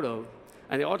make a photo,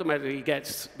 and it automatically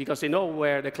gets, because they know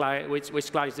where the client,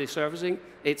 which clients they're servicing,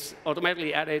 it's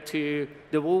automatically added to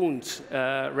the wound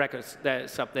record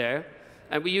that's up there.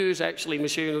 And we use actually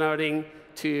machine learning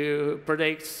to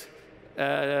predict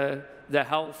the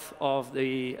health of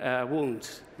the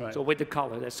wound. Right. So with the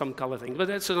color, there's some color thing. But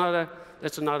that's another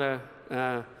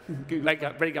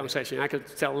breakdown session. I could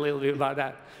tell a little bit about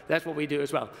that. That's what we do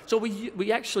as well. So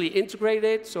we actually integrate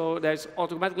it, so there's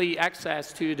automatically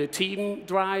access to the team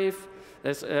drive.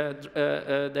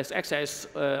 There's access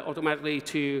automatically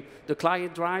to the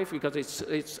client drive, because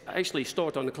it's actually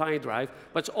stored on the client drive,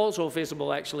 but it's also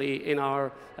visible actually in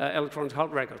our electronic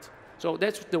health record. So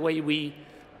that's the way we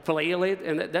play it,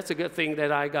 and that's a good thing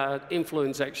that I got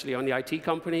influence actually on the IT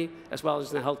company as well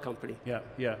as the health company. Yeah,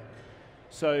 yeah.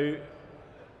 So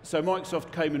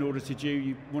Microsoft came and audited you.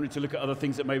 You wanted to look at other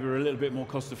things that maybe were a little bit more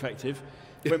cost effective.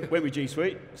 Went with G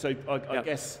Suite. So I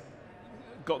guess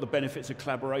got the benefits of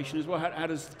collaboration as well. How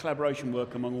does collaboration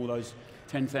work among all those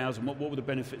 10,000? What were the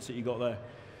benefits that you got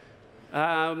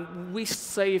there? We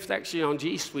saved actually on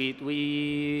G Suite.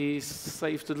 We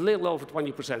saved a little over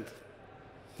 20%.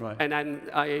 Right. And then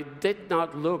I did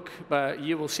not look, but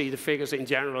you will see the figures in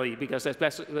generally, because it's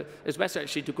best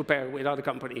actually to compare with other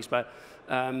companies. But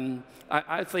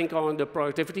I think on the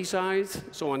productivity side,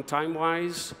 so on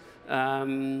time-wise,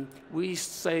 we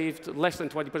saved less than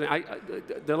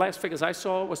 20%. The last figures I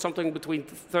saw was something between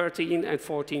 13 and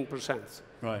 14%.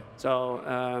 Right.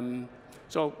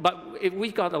 So, but we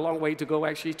got a long way to go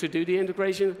actually to do the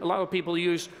integration. A lot of people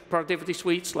use productivity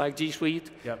suites like G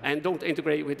Suite and don't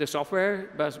integrate with the software,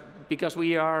 but because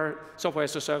we are software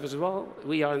as a service as well,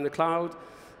 we are in the cloud,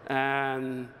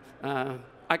 and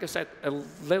I can set a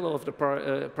little of the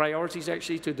priorities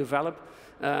actually to develop.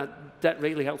 That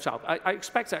really helps out. I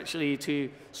expect actually to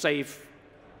save,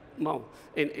 well,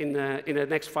 in the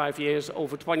next 5 years,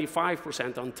 over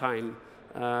 25% on time.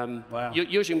 Wow.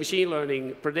 Using machine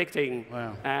learning, predicting,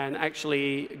 and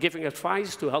actually giving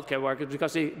advice to healthcare workers,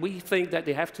 because we think that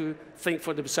they have to think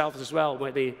for themselves as well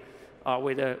when they are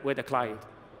with a client.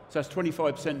 So that's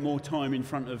 25% more time in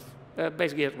front of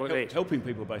basically that's what it is. Helping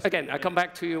people, basically. Again, I come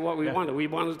back to what we wanted. We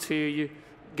wanted to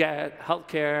get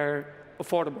healthcare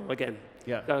affordable again.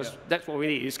 Yeah. Because that's what we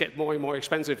need. It's get more and more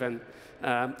expensive. And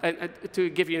to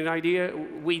give you an idea,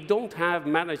 we don't have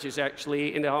managers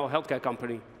actually in the whole healthcare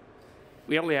company.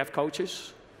 We only have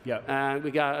coaches, and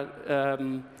we got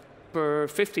per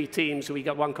 50 teams, we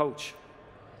got one coach.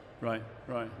 Right,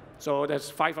 right. So that's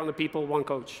 500 people, one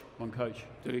coach. One coach.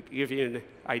 To give you an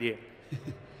idea.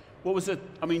 What was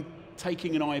I mean,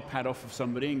 taking an iPad off of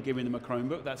somebody and giving them a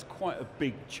Chromebook, that's quite a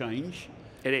big change.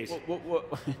 It is.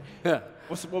 Yeah.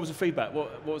 What was the feedback?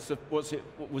 Was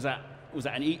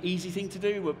that an easy thing to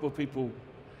do? Were people?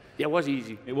 Yeah, it was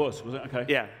easy. It was it? Okay.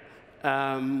 Yeah.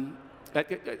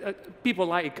 People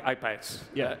like iPads.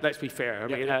 Yeah. Let's be fair. I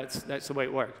mean, yeah. that's the way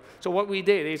it works. So what we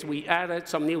did is we added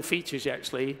some new features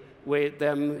actually with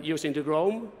them using the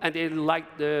Chrome, and they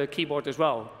liked the keyboard as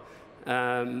well.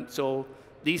 So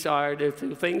these are the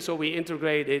two things. So we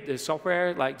integrated the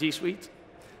software like G Suite,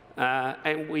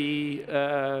 and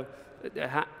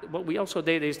what we also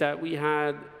did is that we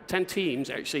had 10 teams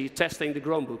actually testing the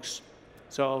Chromebooks.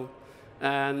 So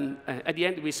at the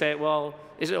end we said, well,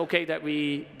 is it okay that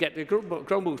we get the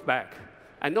Chromebooks back?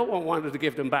 And no one wanted to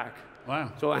give them back.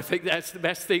 Wow. So I think that's the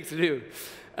best thing to do.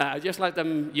 Just let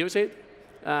them use it.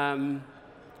 And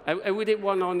we did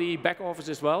one on the back office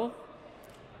as well.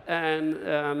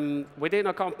 And within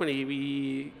our company,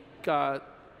 we got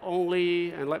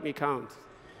only, and let me count,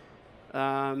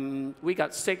 we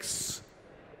got 6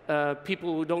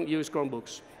 people who don't use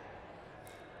Chromebooks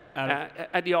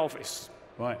at the office.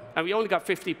 Right. And we only got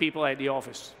 50 people at the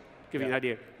office, give you an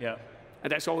idea. Yeah.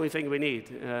 And that's the only thing we need.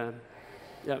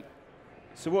 Yeah.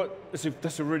 So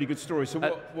that's a really good story. So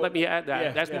let me add that.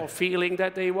 Yeah, that's more feeling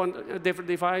that they want different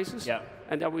devices. Yeah.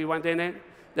 And that we went in it,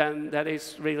 then that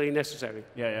is really necessary.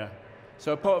 Yeah, yeah.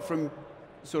 So apart from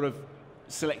sort of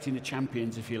selecting the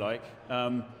champions, if you like,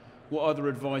 what other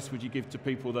advice would you give to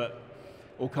people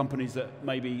or companies that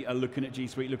maybe are looking at G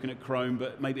Suite, looking at Chrome,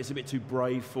 but maybe it's a bit too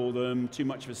brave for them, too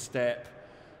much of a step?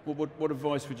 What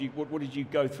advice would you? What did you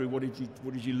go through? What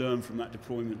did you learn from that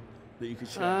deployment that you could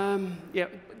share? Yeah,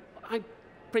 I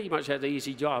pretty much had an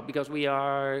easy job because we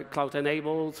are cloud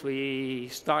enabled. We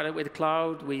started with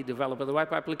cloud. We developed a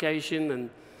web application,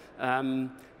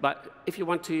 but if you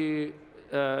want to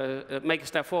make a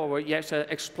step forward, you have to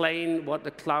explain what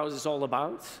the cloud is all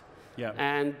about. Yeah.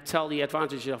 And tell the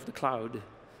advantages of the cloud.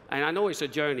 And I know it's a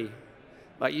journey,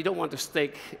 but you don't want to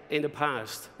stick in the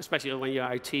past, especially when you're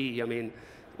IT. I mean,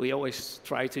 we always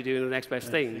try to do the next best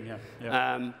thing. Yeah.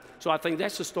 Yeah. So I think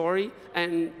that's the story,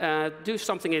 and do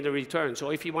something in the return.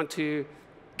 So if you want to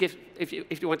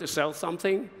if you want to sell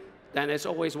something, then it's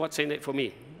always what's in it for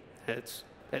me. That's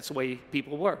the way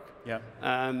people work. Yeah.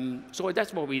 So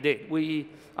that's what we did.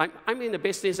 I'm in the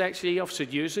business actually of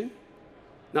seducing.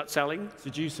 Not selling.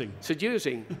 Seducing.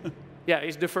 Seducing. Yeah,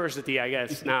 it's diversity, I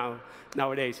guess,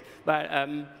 nowadays. But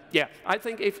yeah, I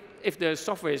think if the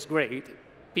software is great,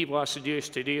 people are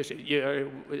seduced to use it.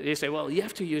 You say, well, you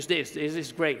have to use this. This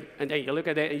is great. And then you look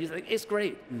at it and you think, it's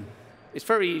great. Mm. It's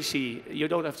very easy. You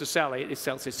don't have to sell it. It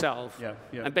sells itself. Yeah,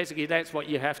 yeah. And basically, that's what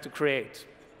you have to create.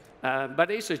 But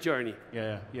it's a journey.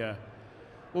 Yeah, yeah.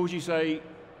 What would you say,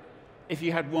 if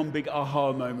you had one big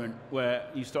aha moment where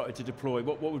you started to deploy,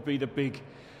 what would be the big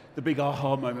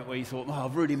aha moment where you thought, oh,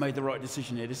 I've really made the right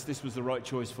decision here. This was the right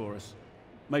choice for us?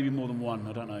 Maybe more than one,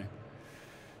 I don't know.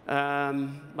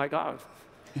 My God.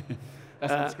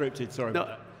 That's not scripted, sorry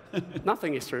about that.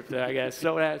 Nothing is scripted, I guess.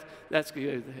 So that's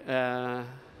good.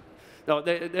 No,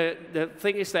 the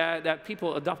thing is that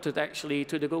people adopted actually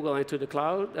to the Google and to the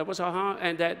cloud. That was aha,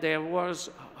 and that there was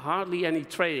hardly any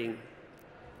training.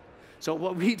 So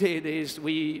what we did is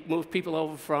we moved people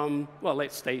over from, well,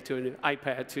 let's say to an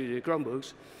iPad to the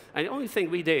Chromebooks. And the only thing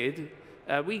we did,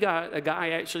 we got a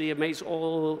guy actually that makes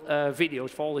all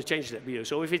videos for all the changes that we do.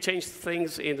 So if you change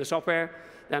things in the software,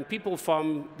 then people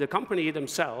from the company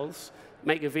themselves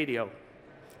make a video.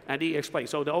 And he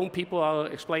explains. So the own people are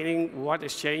explaining what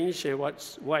has changed and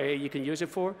why you can use it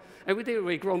for. And we did it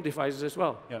with Chrome devices as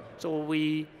well. Yeah. So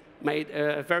we made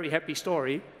a very happy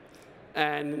story.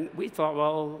 And we thought,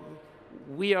 well,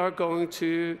 we are going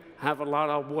to have a lot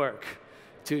of work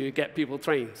to get people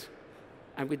trained.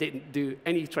 And we didn't do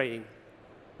any training.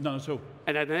 None at all.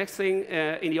 And then the next thing,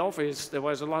 in the office, there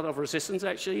was a lot of resistance,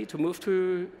 actually, to move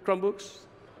to Chromebooks.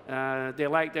 They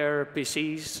like their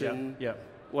PCs and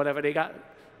whatever they got.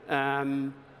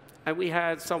 And we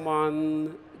had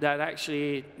someone that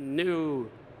actually knew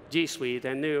G Suite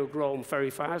and knew Chrome very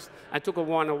fast and took a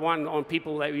one-on-one on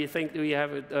people that we think we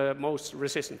have the most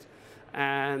resistance.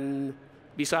 And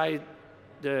beside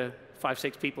the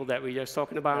 5-6 people that we were just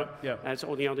talking about, that's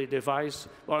only on the device.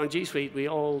 Well, on G Suite, we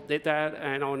all did that,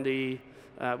 and on the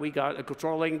we got a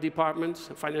controlling department,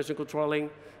 financial controlling.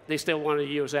 They still wanted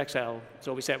to use Excel,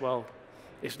 so we said, well,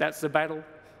 if that's the battle,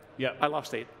 I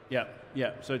lost it. Yeah,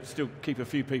 yeah. So still keep a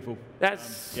few people.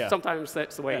 That's sometimes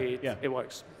that's the way it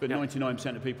works. But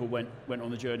 99% of people went on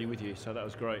the journey with you, so that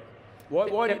was great.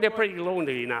 They're pretty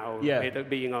lonely now, Yeah. with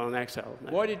being on Excel.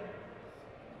 Why did,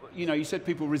 you said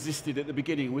people resisted at the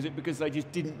beginning. Was it because they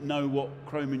just didn't know what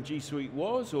Chrome and G Suite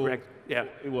was? Or? Correct, yeah.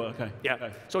 It was, okay. Yeah,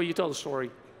 okay. so you tell the story.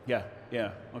 Yeah,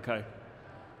 okay.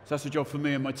 So that's a job for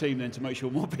me and my team then to make sure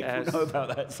more people know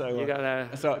about that. So you got a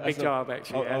big job,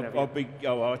 actually.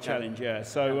 I'll challenge, yeah.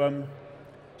 So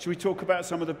should we talk about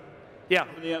some of the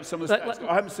some of the stats?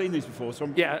 I haven't seen these before, so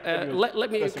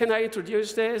can I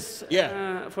introduce this?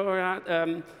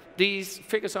 Yeah. These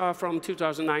figures are from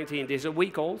 2019. These are a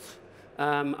week old.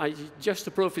 I just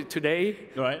approved it today.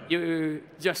 Right. You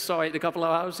just saw it a couple of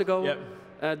hours ago.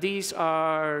 Yep. These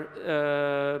are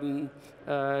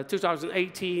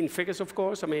 2018 figures, of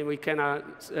course. I mean, we cannot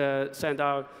send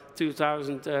out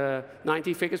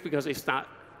 2019 figures because it's not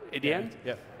at the end.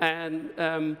 Yep.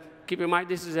 And keep in mind,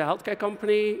 this is a healthcare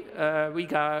company. We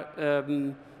got,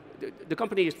 the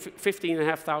company is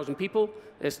 15,500 people.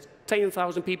 There's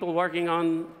 10,000 people working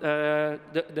on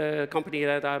the company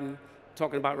that I'm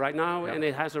talking about right now, and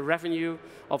it has a revenue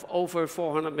of over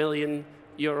 400 million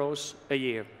euros a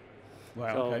year.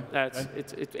 Wow, so okay.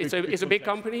 It's a big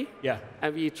company,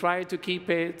 and we try to keep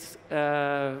it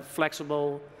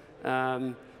flexible.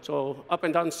 So up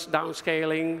and down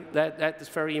scaling, that is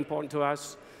very important to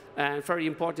us, and very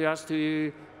important to us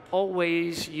to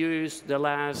always use the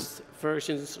last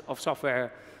versions of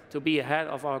software to be ahead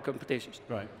of our competition.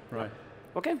 Right.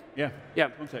 Okay. Yeah.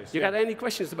 Context, you got any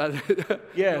questions about it?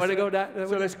 Yeah. Want to go that?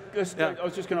 So let's I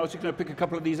was just going to pick a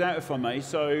couple of these out if I may.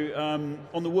 So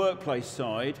on the workplace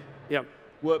side,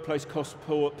 workplace cost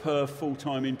per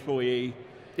full-time employee.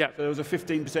 Yeah. So there was a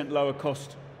 15% lower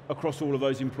cost across all of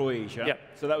those employees. Yeah.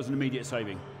 So that was an immediate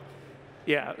saving.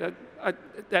 Yeah.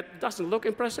 That doesn't look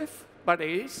impressive, but it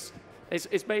is.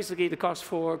 It's basically the cost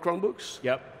for Chromebooks.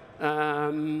 Yep.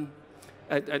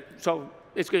 So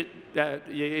it's good.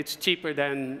 It's cheaper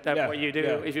than what you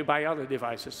do if you buy other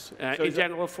devices. So in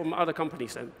general, from other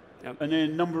companies then. Yeah. And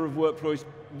then number of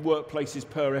workplaces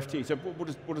per FTE. So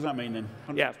what does that mean then?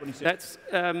 126? That's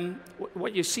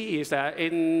what you see is that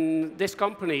in this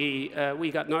company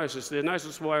we got nurses. The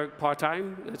nurses work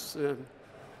part-time.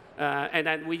 And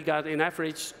then we got, in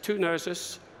average, 2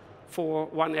 nurses for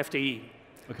 1 FTE.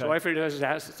 Okay. So every nurse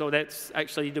has, so that's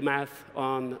actually the math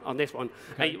on this one.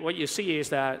 Okay. And what you see is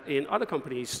that in other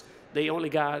companies, they only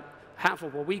got half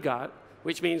of what we got,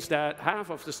 which means that half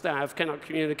of the staff cannot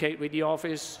communicate with the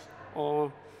office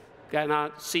or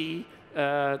cannot see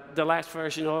the last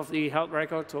version of the health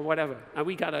record or whatever. And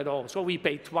we got it all. So we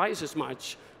pay twice as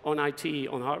much on IT,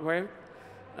 on hardware.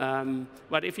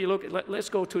 But if you look, let's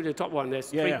go to the top one,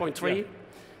 that's 3.3.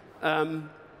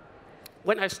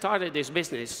 When I started this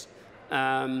business,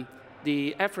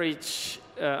 the average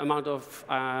amount of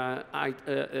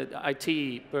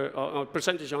IT, or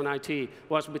percentage on IT,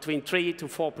 was between 3 to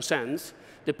 4%,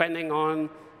 depending on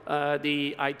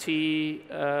the IT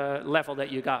level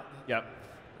that you got. Yeah.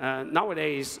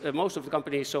 Nowadays, most of the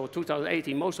companies, so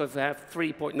 2018, most of them have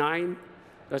 3.9,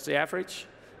 that's the average,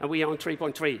 and we are on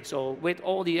 3.3. So with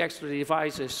all the extra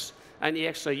devices and the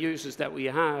extra users that we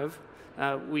have,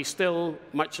 we're still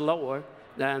much lower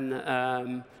than,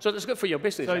 so that's good for your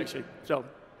business, actually.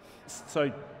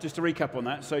 So just to recap on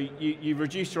that, so you've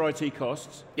reduced your IT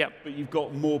costs, but you've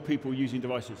got more people using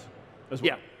devices as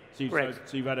well. Yeah,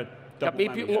 so you've had a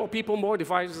double more people, more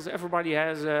devices. Everybody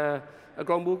has a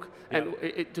Chromebook. And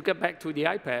to get back to the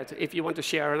iPad, if you want to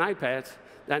share an iPad,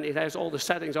 then it has all the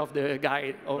settings of the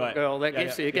guy or girl that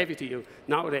gave it to you.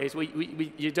 Nowadays,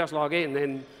 you just log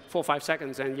in 4 or 5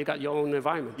 seconds and you got your own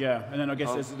environment. Yeah, and then I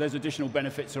guess there's additional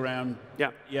benefits around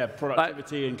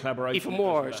productivity and collaboration. Even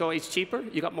more, so it's cheaper,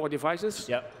 you got more devices.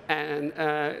 And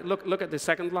look at the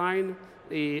second line.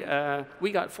 We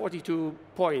got 42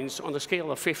 points on the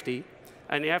scale of 50,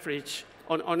 and the average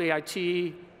on the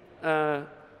IT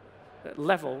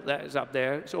level that is up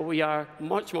there. So we are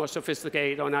much more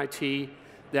sophisticated on IT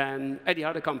than any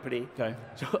other company. Okay.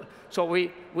 So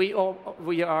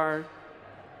we are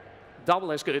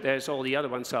double as good as all the other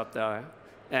ones up there,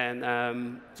 and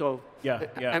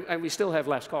and we still have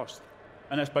less cost.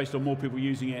 And that's based on more people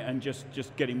using it and just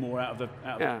getting more out of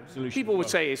the solution. People would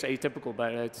say it's atypical,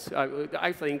 but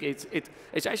I think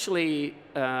it's actually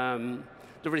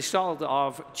the result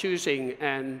of choosing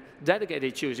and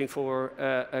dedicated choosing for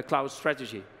a cloud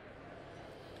strategy.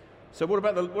 So what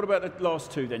about the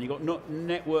last two then? You got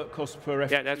network costs per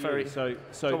FTE. Yeah, that's very. So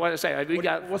what I say,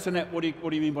 what's the net? What do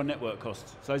you mean by network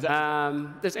costs? So is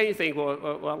that there's anything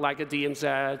like a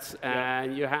DMZ,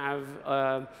 and you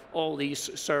have all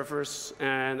these servers,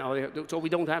 and so we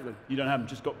don't have them. You don't have them.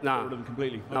 Just got rid of them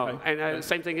completely. No, okay. and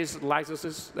same thing is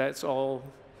licenses. That's all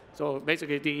So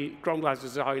basically, the Chrome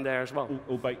glasses are in there as well.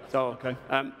 All baked. So, okay.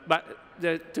 But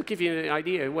to give you an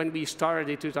idea, when we started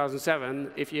in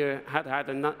 2007, if you had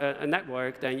a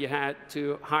network, then you had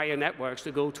to hire networks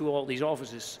to go to all these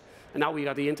offices. And now we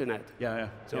got the internet. Yeah, yeah.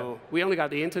 So we only got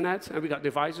the internet, and we got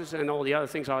devices, and all the other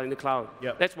things are in the cloud.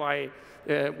 Yeah. That's why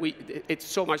it's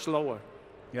so much lower.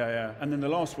 Yeah, yeah. And then the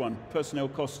last one, personnel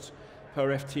costs per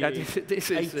FTE. Yeah,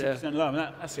 this is 80%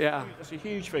 lower. That's a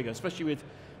huge figure, especially with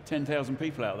 10,000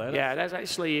 people out there. That's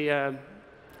actually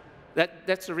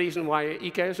that's the reason why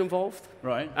Ecare is involved.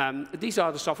 Right. These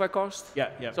are the software costs. Yeah,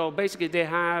 yeah. So basically, they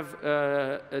have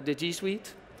the G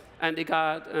Suite, and they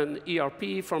got an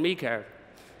ERP from Ecare.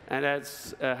 And that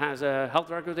has a health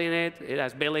record in it. It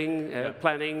has billing,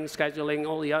 planning, scheduling,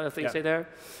 all the other things in there.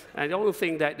 And the only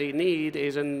thing that they need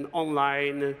is an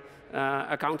online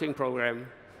accounting program.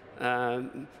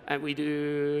 And we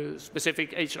do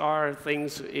specific HR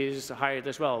things is hired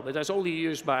as well. But that's only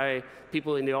used by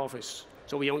people in the office.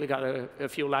 So we only got a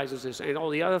few licenses. And all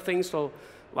the other things, so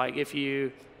like if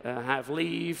you have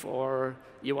leave or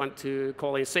you want to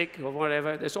call in sick or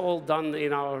whatever, it's all done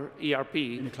in our ERP.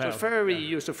 In the cloud. So it's very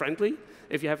user-friendly.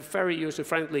 If you have very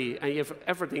user-friendly and you have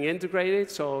everything integrated,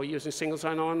 so using single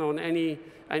sign-on on any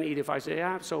device they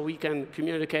have, so we can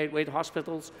communicate with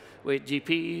hospitals, with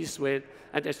GPs,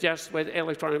 and it's just with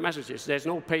electronic messages. There's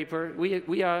no paper.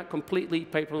 We are completely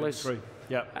paperless,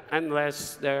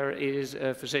 unless there is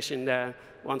a physician that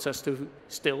wants us to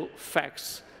still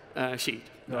fax sheet.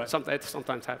 Right.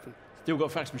 Sometimes happens. Still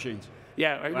got fax machines?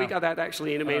 Yeah, we got that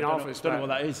actually in the main office. I don't know what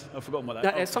that is. I've forgotten what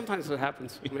that is. Sometimes it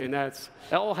happens. I mean, it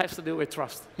all has to do with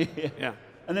trust. Yeah.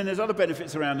 And then there's other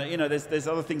benefits around it. You know, there's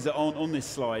other things that aren't on this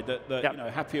slide. That you know,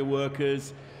 happier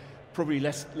workers, probably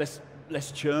less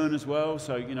churn as well.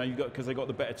 So you know, because they got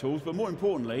the better tools. But more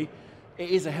importantly, it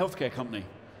is a healthcare company.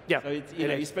 Yeah. So it's,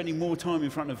 you're spending more time in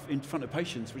front of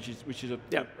patients, which is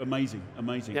amazing.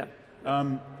 Yeah.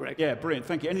 Correct. Yeah, brilliant.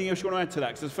 Thank you. Anything else you want to add to that?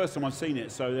 Because it's the first time I've seen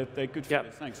it, so they're good for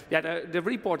it. Thanks. Yeah, the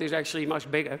report is actually much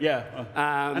bigger. Yeah,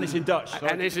 and it's in Dutch. So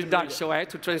and it's in Dutch, so I had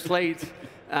to translate.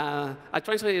 I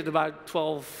translated about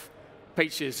 12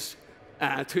 pages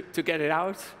to get it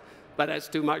out, but that's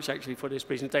too much actually for this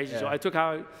presentation. So I took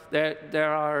out,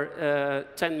 there are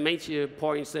 10 major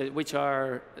points which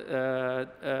are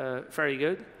very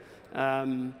good,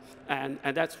 and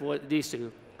that's what these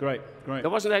two. Great. There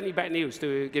wasn't any bad news,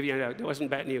 to give you a note. There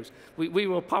wasn't bad news. We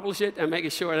will publish it and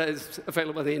make sure that it's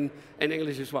available in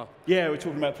English as well. Yeah, we're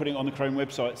talking about putting it on the Chrome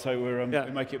website, so we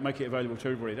make it available to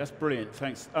everybody. That's brilliant.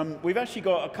 Thanks. We've actually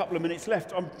got a couple of minutes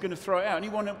left. I'm going to throw it out.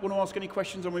 Anyone want to ask any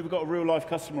questions? And we've got a real life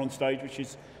customer on stage, which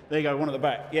is, there you go, one at the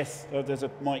back. Yes, there's a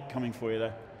mic coming for you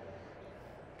there.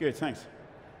 Good, thanks.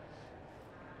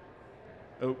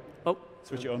 Oh,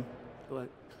 switch it on.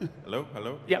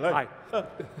 Hallo? Ja, hi.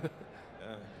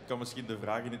 Ik kan misschien de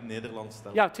vraag in het Nederlands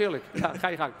stellen. Ja, tuurlijk. Ja, ga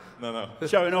je gang. No.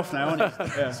 Showing off now, aren't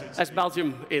you? That's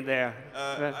Belgium in there.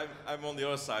 I'm on the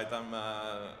other side. I'm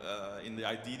in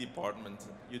the IT department.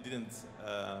 You didn't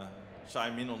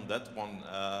chime in on that one.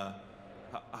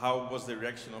 How was the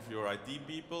reaction of your IT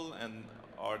people, and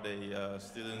are they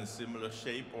still in a similar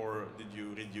shape, or did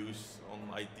you reduce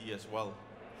on IT as well?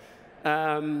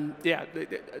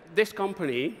 This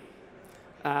company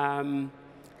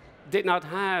did not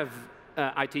have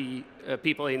IT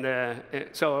people in the,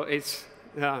 so it's,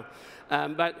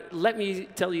 but let me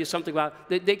tell you something about,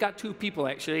 they got 2 people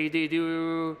actually. They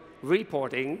do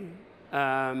reporting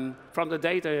from the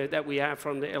data that we have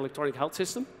from the electronic health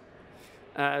system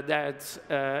that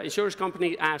insurance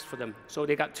company asked for them. So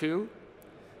they got 2,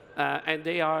 and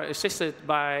they are assisted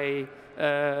by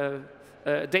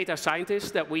data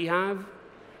scientists that we have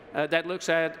that looks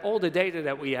at all the data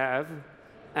that we have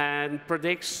and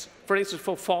predicts, for instance,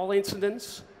 for fall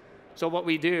incidents. So what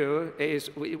we do is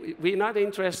we're not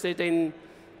interested in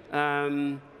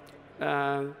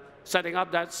setting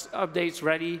up that updates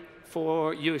ready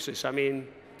for users. I mean,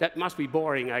 that must be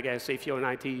boring, I guess, if you're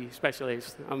an IT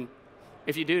specialist.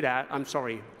 If you do that, I'm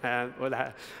sorry for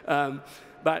that.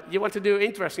 But you want to do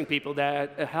interesting people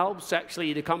that helps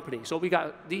actually the company. So we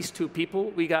got these 2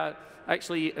 people. We got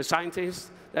actually a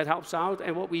scientist that helps out.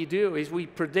 And what we do is we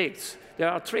predict. There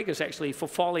are triggers actually for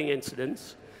falling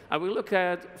incidents. And we look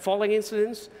at falling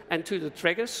incidents and to the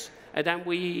triggers. And then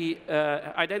we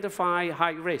identify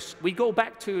high risk. We go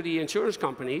back to the insurance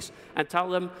companies and tell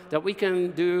them that we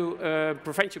can do a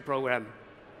prevention program.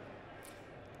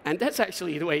 And that's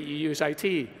actually the way you use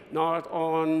IT, not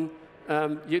on,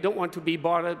 you don't want to be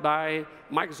bothered by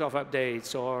Microsoft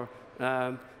updates or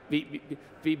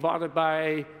be bothered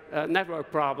by network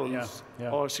problems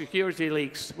or security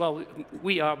leaks. Well,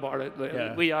 we are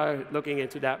bothered. We are looking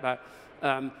into that. But,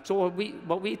 so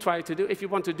what we try to do, if you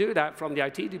want to do that from the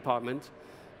IT department,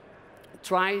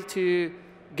 try to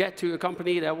get to a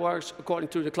company that works according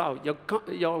to the cloud.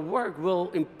 Your work will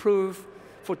improve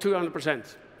for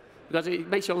 200%, because it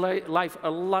makes your life a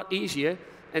lot easier.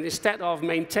 And instead of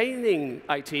maintaining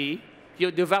IT,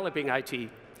 you're developing IT.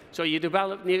 So you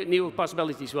develop new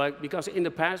possibilities, right? Because in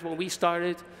the past, when we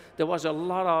started, there was a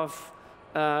lot of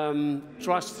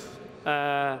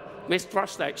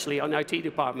mistrust, actually, on the IT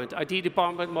department. IT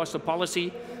department was the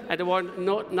policy, and there were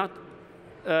not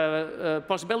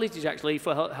possibilities, actually,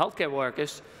 for healthcare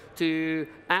workers to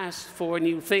ask for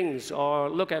new things or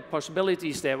look at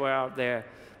possibilities that were out there,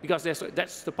 because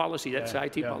that's the policy, that's the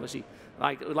IT policy.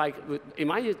 Like in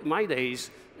my days,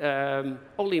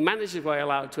 only managers were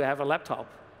allowed to have a laptop.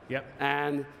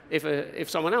 And if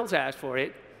someone else asked for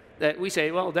it, that we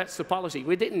say, well, that's the policy.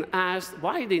 We didn't ask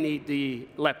why they need the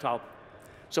laptop.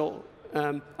 So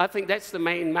I think that's the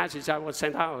main message I would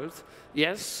send out.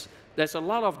 Yes, there's a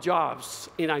lot of jobs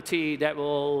in IT that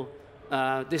will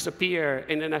disappear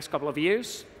in the next couple of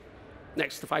years,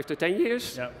 next 5 to 10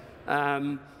 years.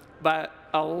 But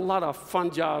a lot of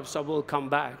fun jobs will come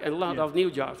back, and a lot of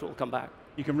new jobs will come back.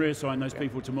 You can reassign those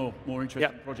people to more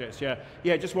interesting projects. Yeah.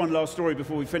 Just one last story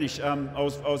before we finish. I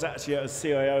was actually at a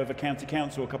CIO of a county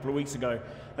council a couple of weeks ago.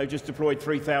 They've just deployed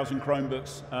 3,000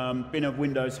 Chromebooks. Been a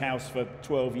Windows house for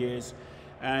 12 years,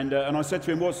 and I said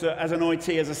to him, as an IT,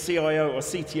 as a CIO or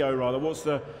CTO rather, what's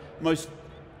the most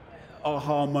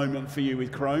aha moment for you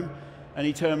with Chrome? And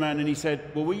he turned around and he said,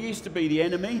 well, we used to be the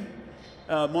enemy.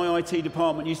 My IT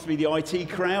department used to be the IT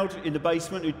crowd in the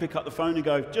basement who'd pick up the phone and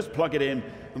go, just plug it in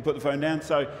and put the phone down.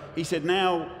 So he said,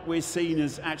 now we're seen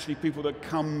as actually people that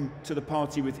come to the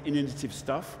party with innovative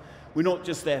stuff. We're not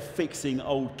just there fixing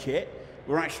old kit.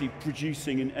 We're actually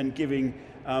producing and giving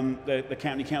the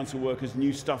county council workers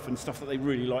new stuff and stuff that they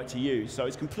really like to use. So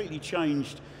it's completely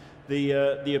changed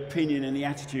the opinion and the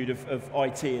attitude of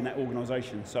IT in that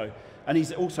organisation. So, and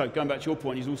he's also, going back to your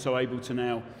point, he's also able to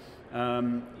now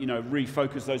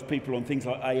refocus those people on things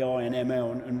like AI and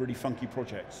ML and really funky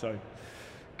projects. So,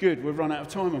 good. We've run out of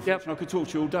time, unfortunately. I could talk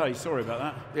to you all day. Sorry about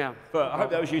that. Yeah. But I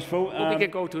hope that was useful. Well, we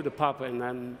can go to the pub and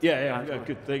then... Yeah,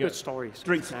 good. There you go. Good stories.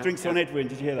 Drinks on Edwin.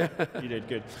 Did you hear that? You did.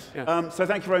 Good. So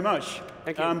thank you very much.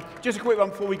 Thank you. Just a quick one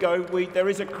before we go. There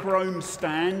is a Chrome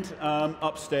stand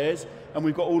upstairs, and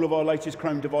we've got all of our latest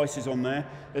Chrome devices on there.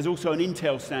 There's also an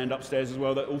Intel stand upstairs as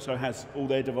well that also has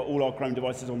all our Chrome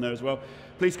devices on there as well.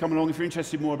 Please come along if you're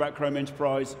interested more about Chrome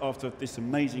Enterprise after this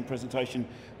amazing presentation,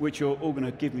 which you're all going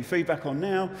to give me feedback on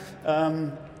now.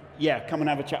 Come and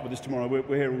have a chat with us tomorrow.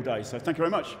 We're here all day. So thank you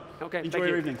very much. Okay. Enjoy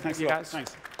your evening. Thanks a lot. Guys.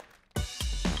 Thanks.